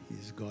sin. He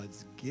is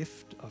God's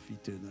gift of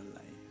eternal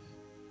life.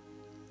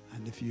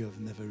 And if you have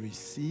never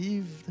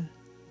received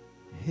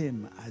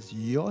him as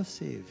your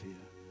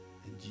Savior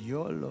and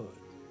your Lord,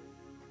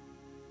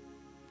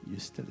 you're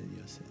still in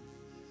your sins.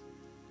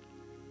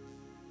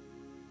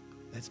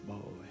 Let's bow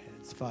our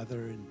heads. Father,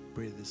 and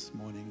pray this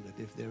morning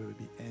that if there will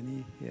be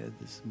any here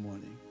this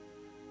morning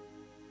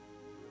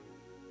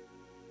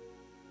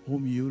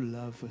whom you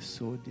love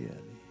so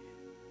dearly,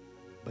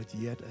 but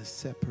yet are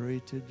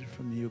separated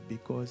from you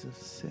because of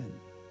sin,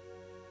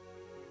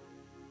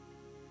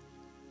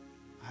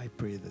 I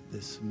pray that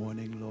this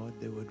morning, Lord,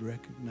 they would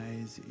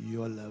recognize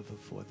your love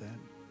for them,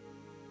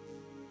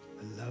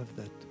 a love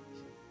that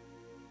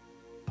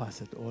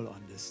passeth all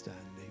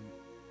understanding,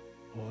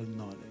 all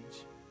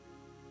knowledge.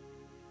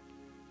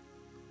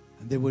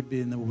 And they would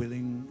be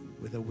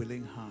with a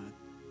willing heart,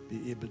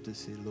 be able to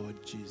say,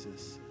 Lord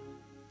Jesus,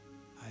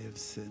 I have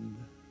sinned.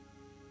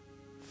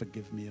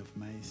 Forgive me of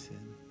my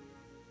sin.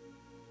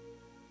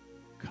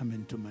 Come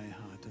into my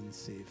heart and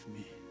save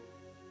me.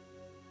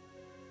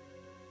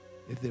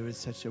 If there is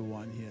such a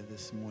one here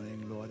this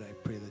morning, Lord, I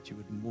pray that you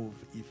would move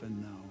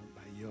even now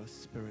by your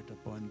Spirit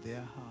upon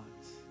their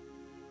hearts,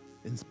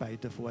 in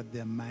spite of what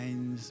their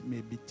minds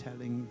may be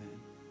telling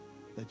them,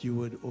 that you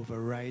would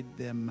override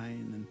their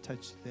mind and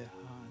touch their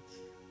hearts,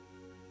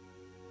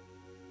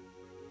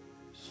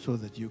 so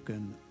that you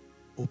can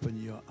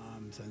open your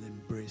arms and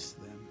embrace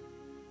them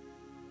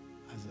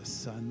as a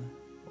son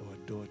or a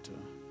daughter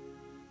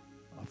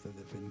of the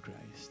living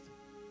Christ.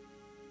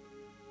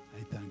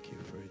 I thank you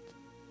for it.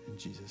 In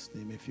Jesus'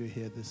 name, if you're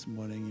here this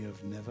morning, you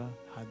have never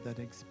had that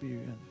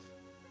experience.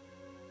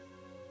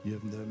 You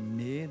have never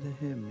made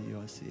him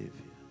your Savior.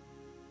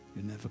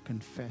 You never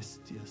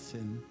confessed your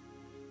sin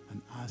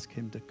and asked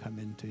him to come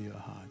into your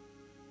heart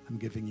I'm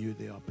giving you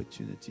the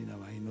opportunity now.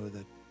 I know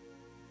that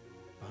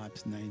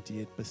perhaps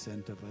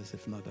 98% of us,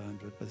 if not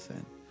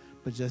 100%.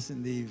 But just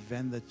in the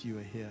event that you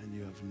are here and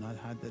you have not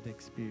had that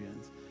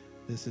experience,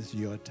 this is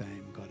your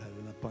time. God has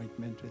an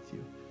appointment with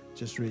you.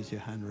 Just raise your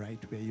hand right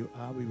where you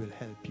are. We will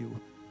help you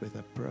with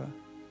a prayer.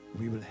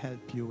 We will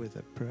help you with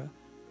a prayer.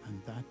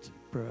 And that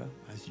prayer,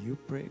 as you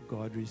pray,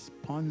 God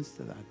responds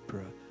to that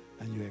prayer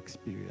and you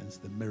experience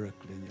the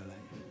miracle in your life.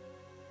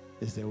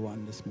 Is there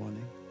one this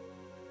morning?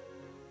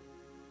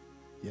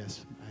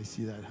 Yes, I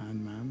see that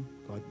hand, ma'am.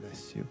 God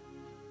bless you.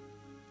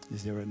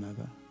 Is there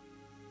another?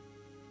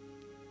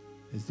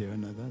 Is there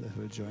another that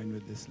will join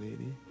with this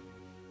lady?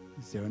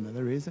 Is there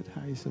another? Raise it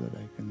high so that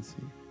I can see.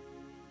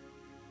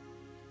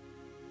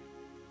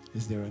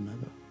 Is there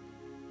another?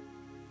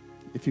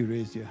 If you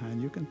raised your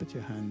hand, you can put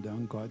your hand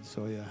down. God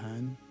saw your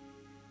hand,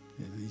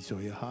 and He saw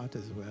your heart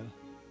as well.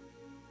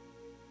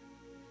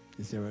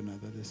 Is there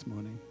another this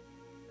morning?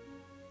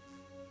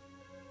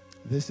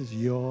 This is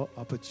your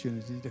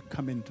opportunity to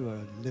come into a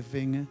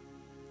living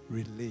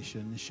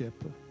relationship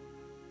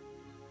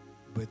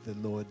with the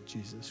Lord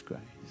Jesus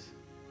Christ.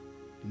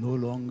 No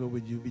longer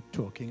would you be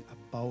talking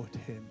about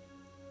Him.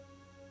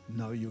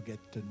 Now you get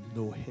to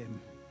know Him.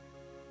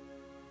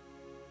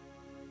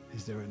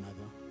 Is there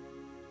another?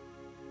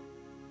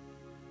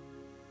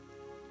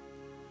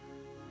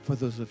 For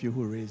those of you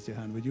who raised your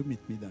hand, would you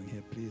meet me down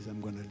here, please?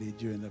 I'm going to lead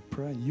you in a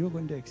prayer, and you're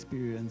going to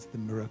experience the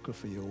miracle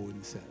for your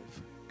own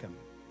self. Come,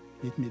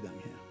 meet me down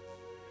here.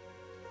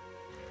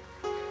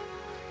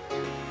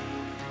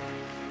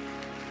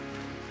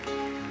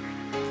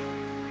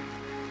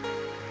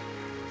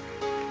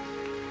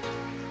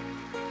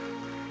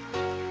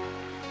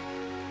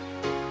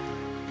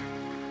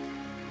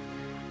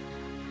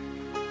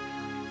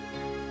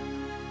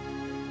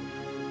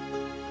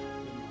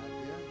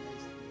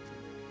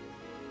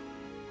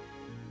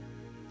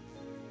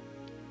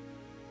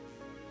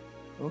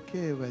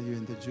 Okay, well, you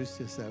introduced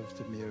yourself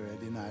to me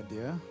already,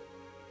 Nadia.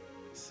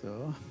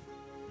 So,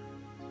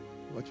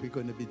 what we're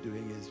going to be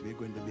doing is we're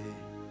going to be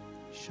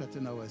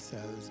shutting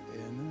ourselves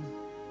in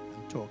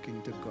and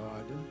talking to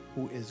God,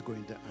 who is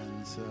going to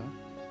answer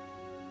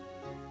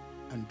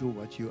and do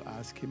what you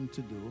ask Him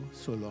to do,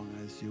 so long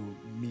as you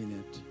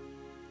mean it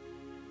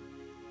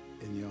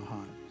in your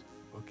heart.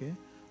 Okay?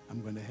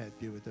 I'm going to help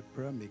you with a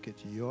prayer. Make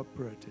it your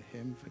prayer to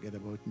Him. Forget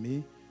about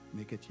me.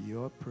 Make it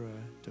your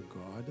prayer to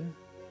God.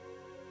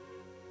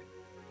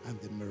 And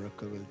the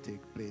miracle will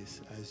take place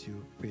as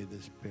you pray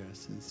this prayer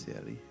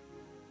sincerely.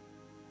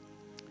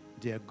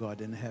 Dear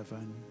God in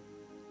heaven,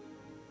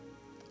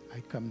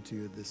 I come to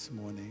you this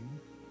morning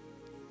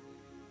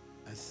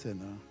a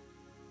sinner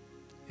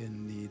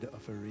in need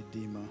of a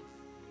Redeemer.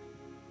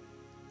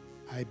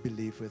 I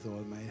believe with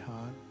all my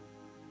heart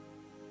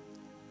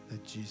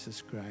that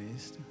Jesus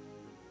Christ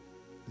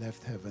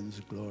left heaven's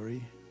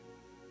glory,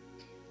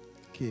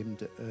 came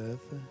to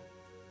earth,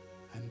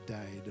 and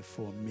died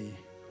for me.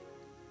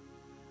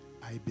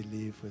 I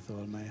believe with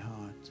all my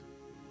heart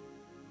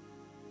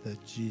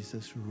that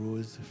Jesus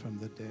rose from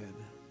the dead.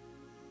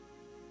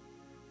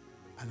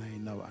 And I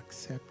now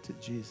accept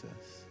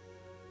Jesus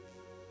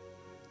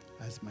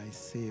as my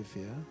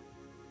Savior.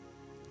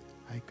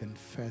 I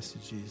confess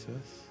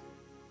Jesus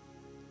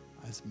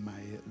as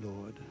my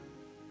Lord.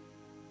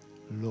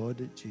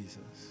 Lord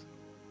Jesus,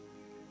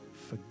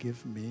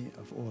 forgive me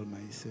of all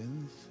my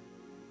sins.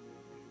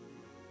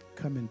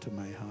 Come into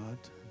my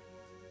heart.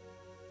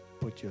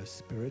 Put your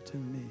Spirit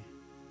in me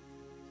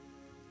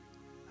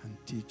and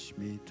teach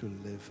me to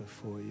live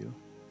for you.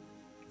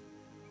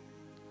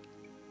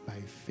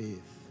 By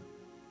faith,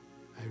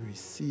 I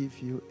receive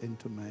you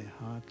into my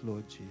heart,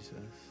 Lord Jesus,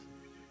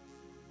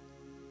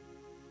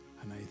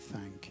 and I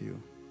thank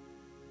you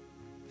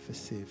for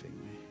saving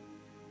me.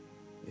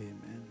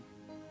 Amen.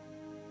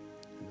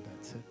 And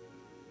that's it.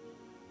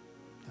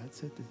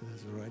 That's it. It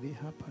has already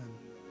happened.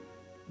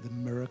 The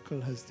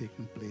miracle has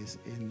taken place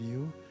in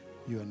you.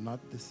 You are not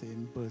the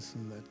same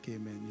person that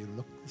came in. You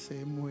look the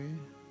same way,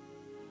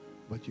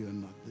 but you are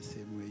not the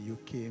same way. You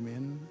came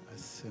in a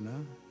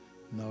sinner.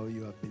 Now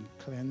you have been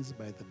cleansed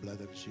by the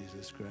blood of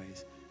Jesus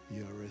Christ.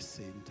 You are a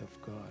saint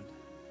of God.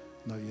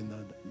 Now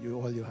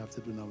all you have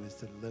to do now is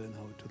to learn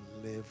how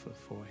to live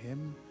for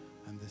Him,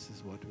 and this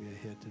is what we are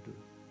here to do,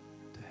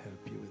 to help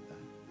you with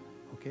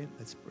that. Okay,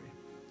 let's pray.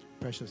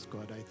 Precious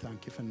God, I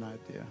thank you for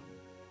Nadia.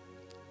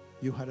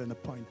 You had an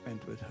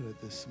appointment with her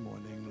this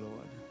morning,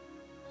 Lord.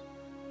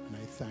 And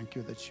I thank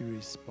you that she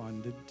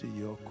responded to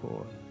your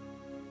call.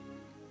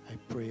 I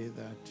pray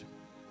that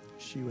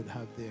she would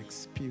have the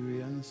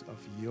experience of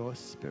your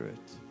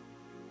Spirit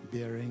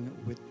bearing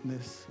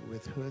witness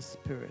with her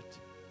spirit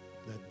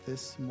that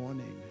this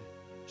morning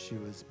she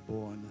was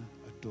born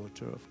a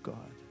daughter of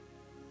God.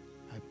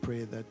 I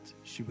pray that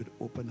she would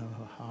open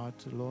her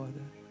heart, Lord,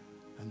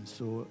 and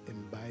so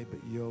imbibe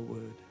your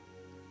word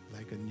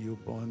like a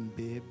newborn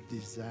babe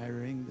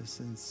desiring the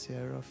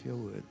sincere of your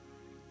word,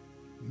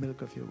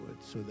 milk of your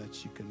word, so that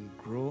she can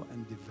grow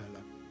and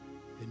develop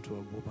into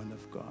a woman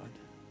of God.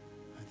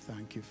 I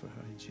thank you for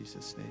her in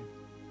Jesus' name.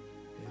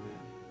 Amen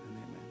and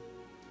amen.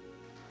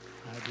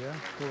 Adria,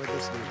 go with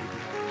this lady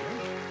behind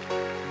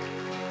you.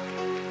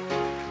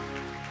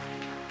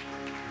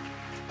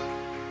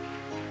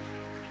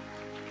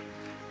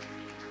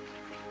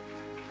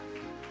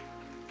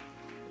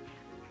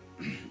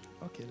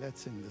 Okay,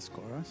 let's sing this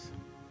chorus.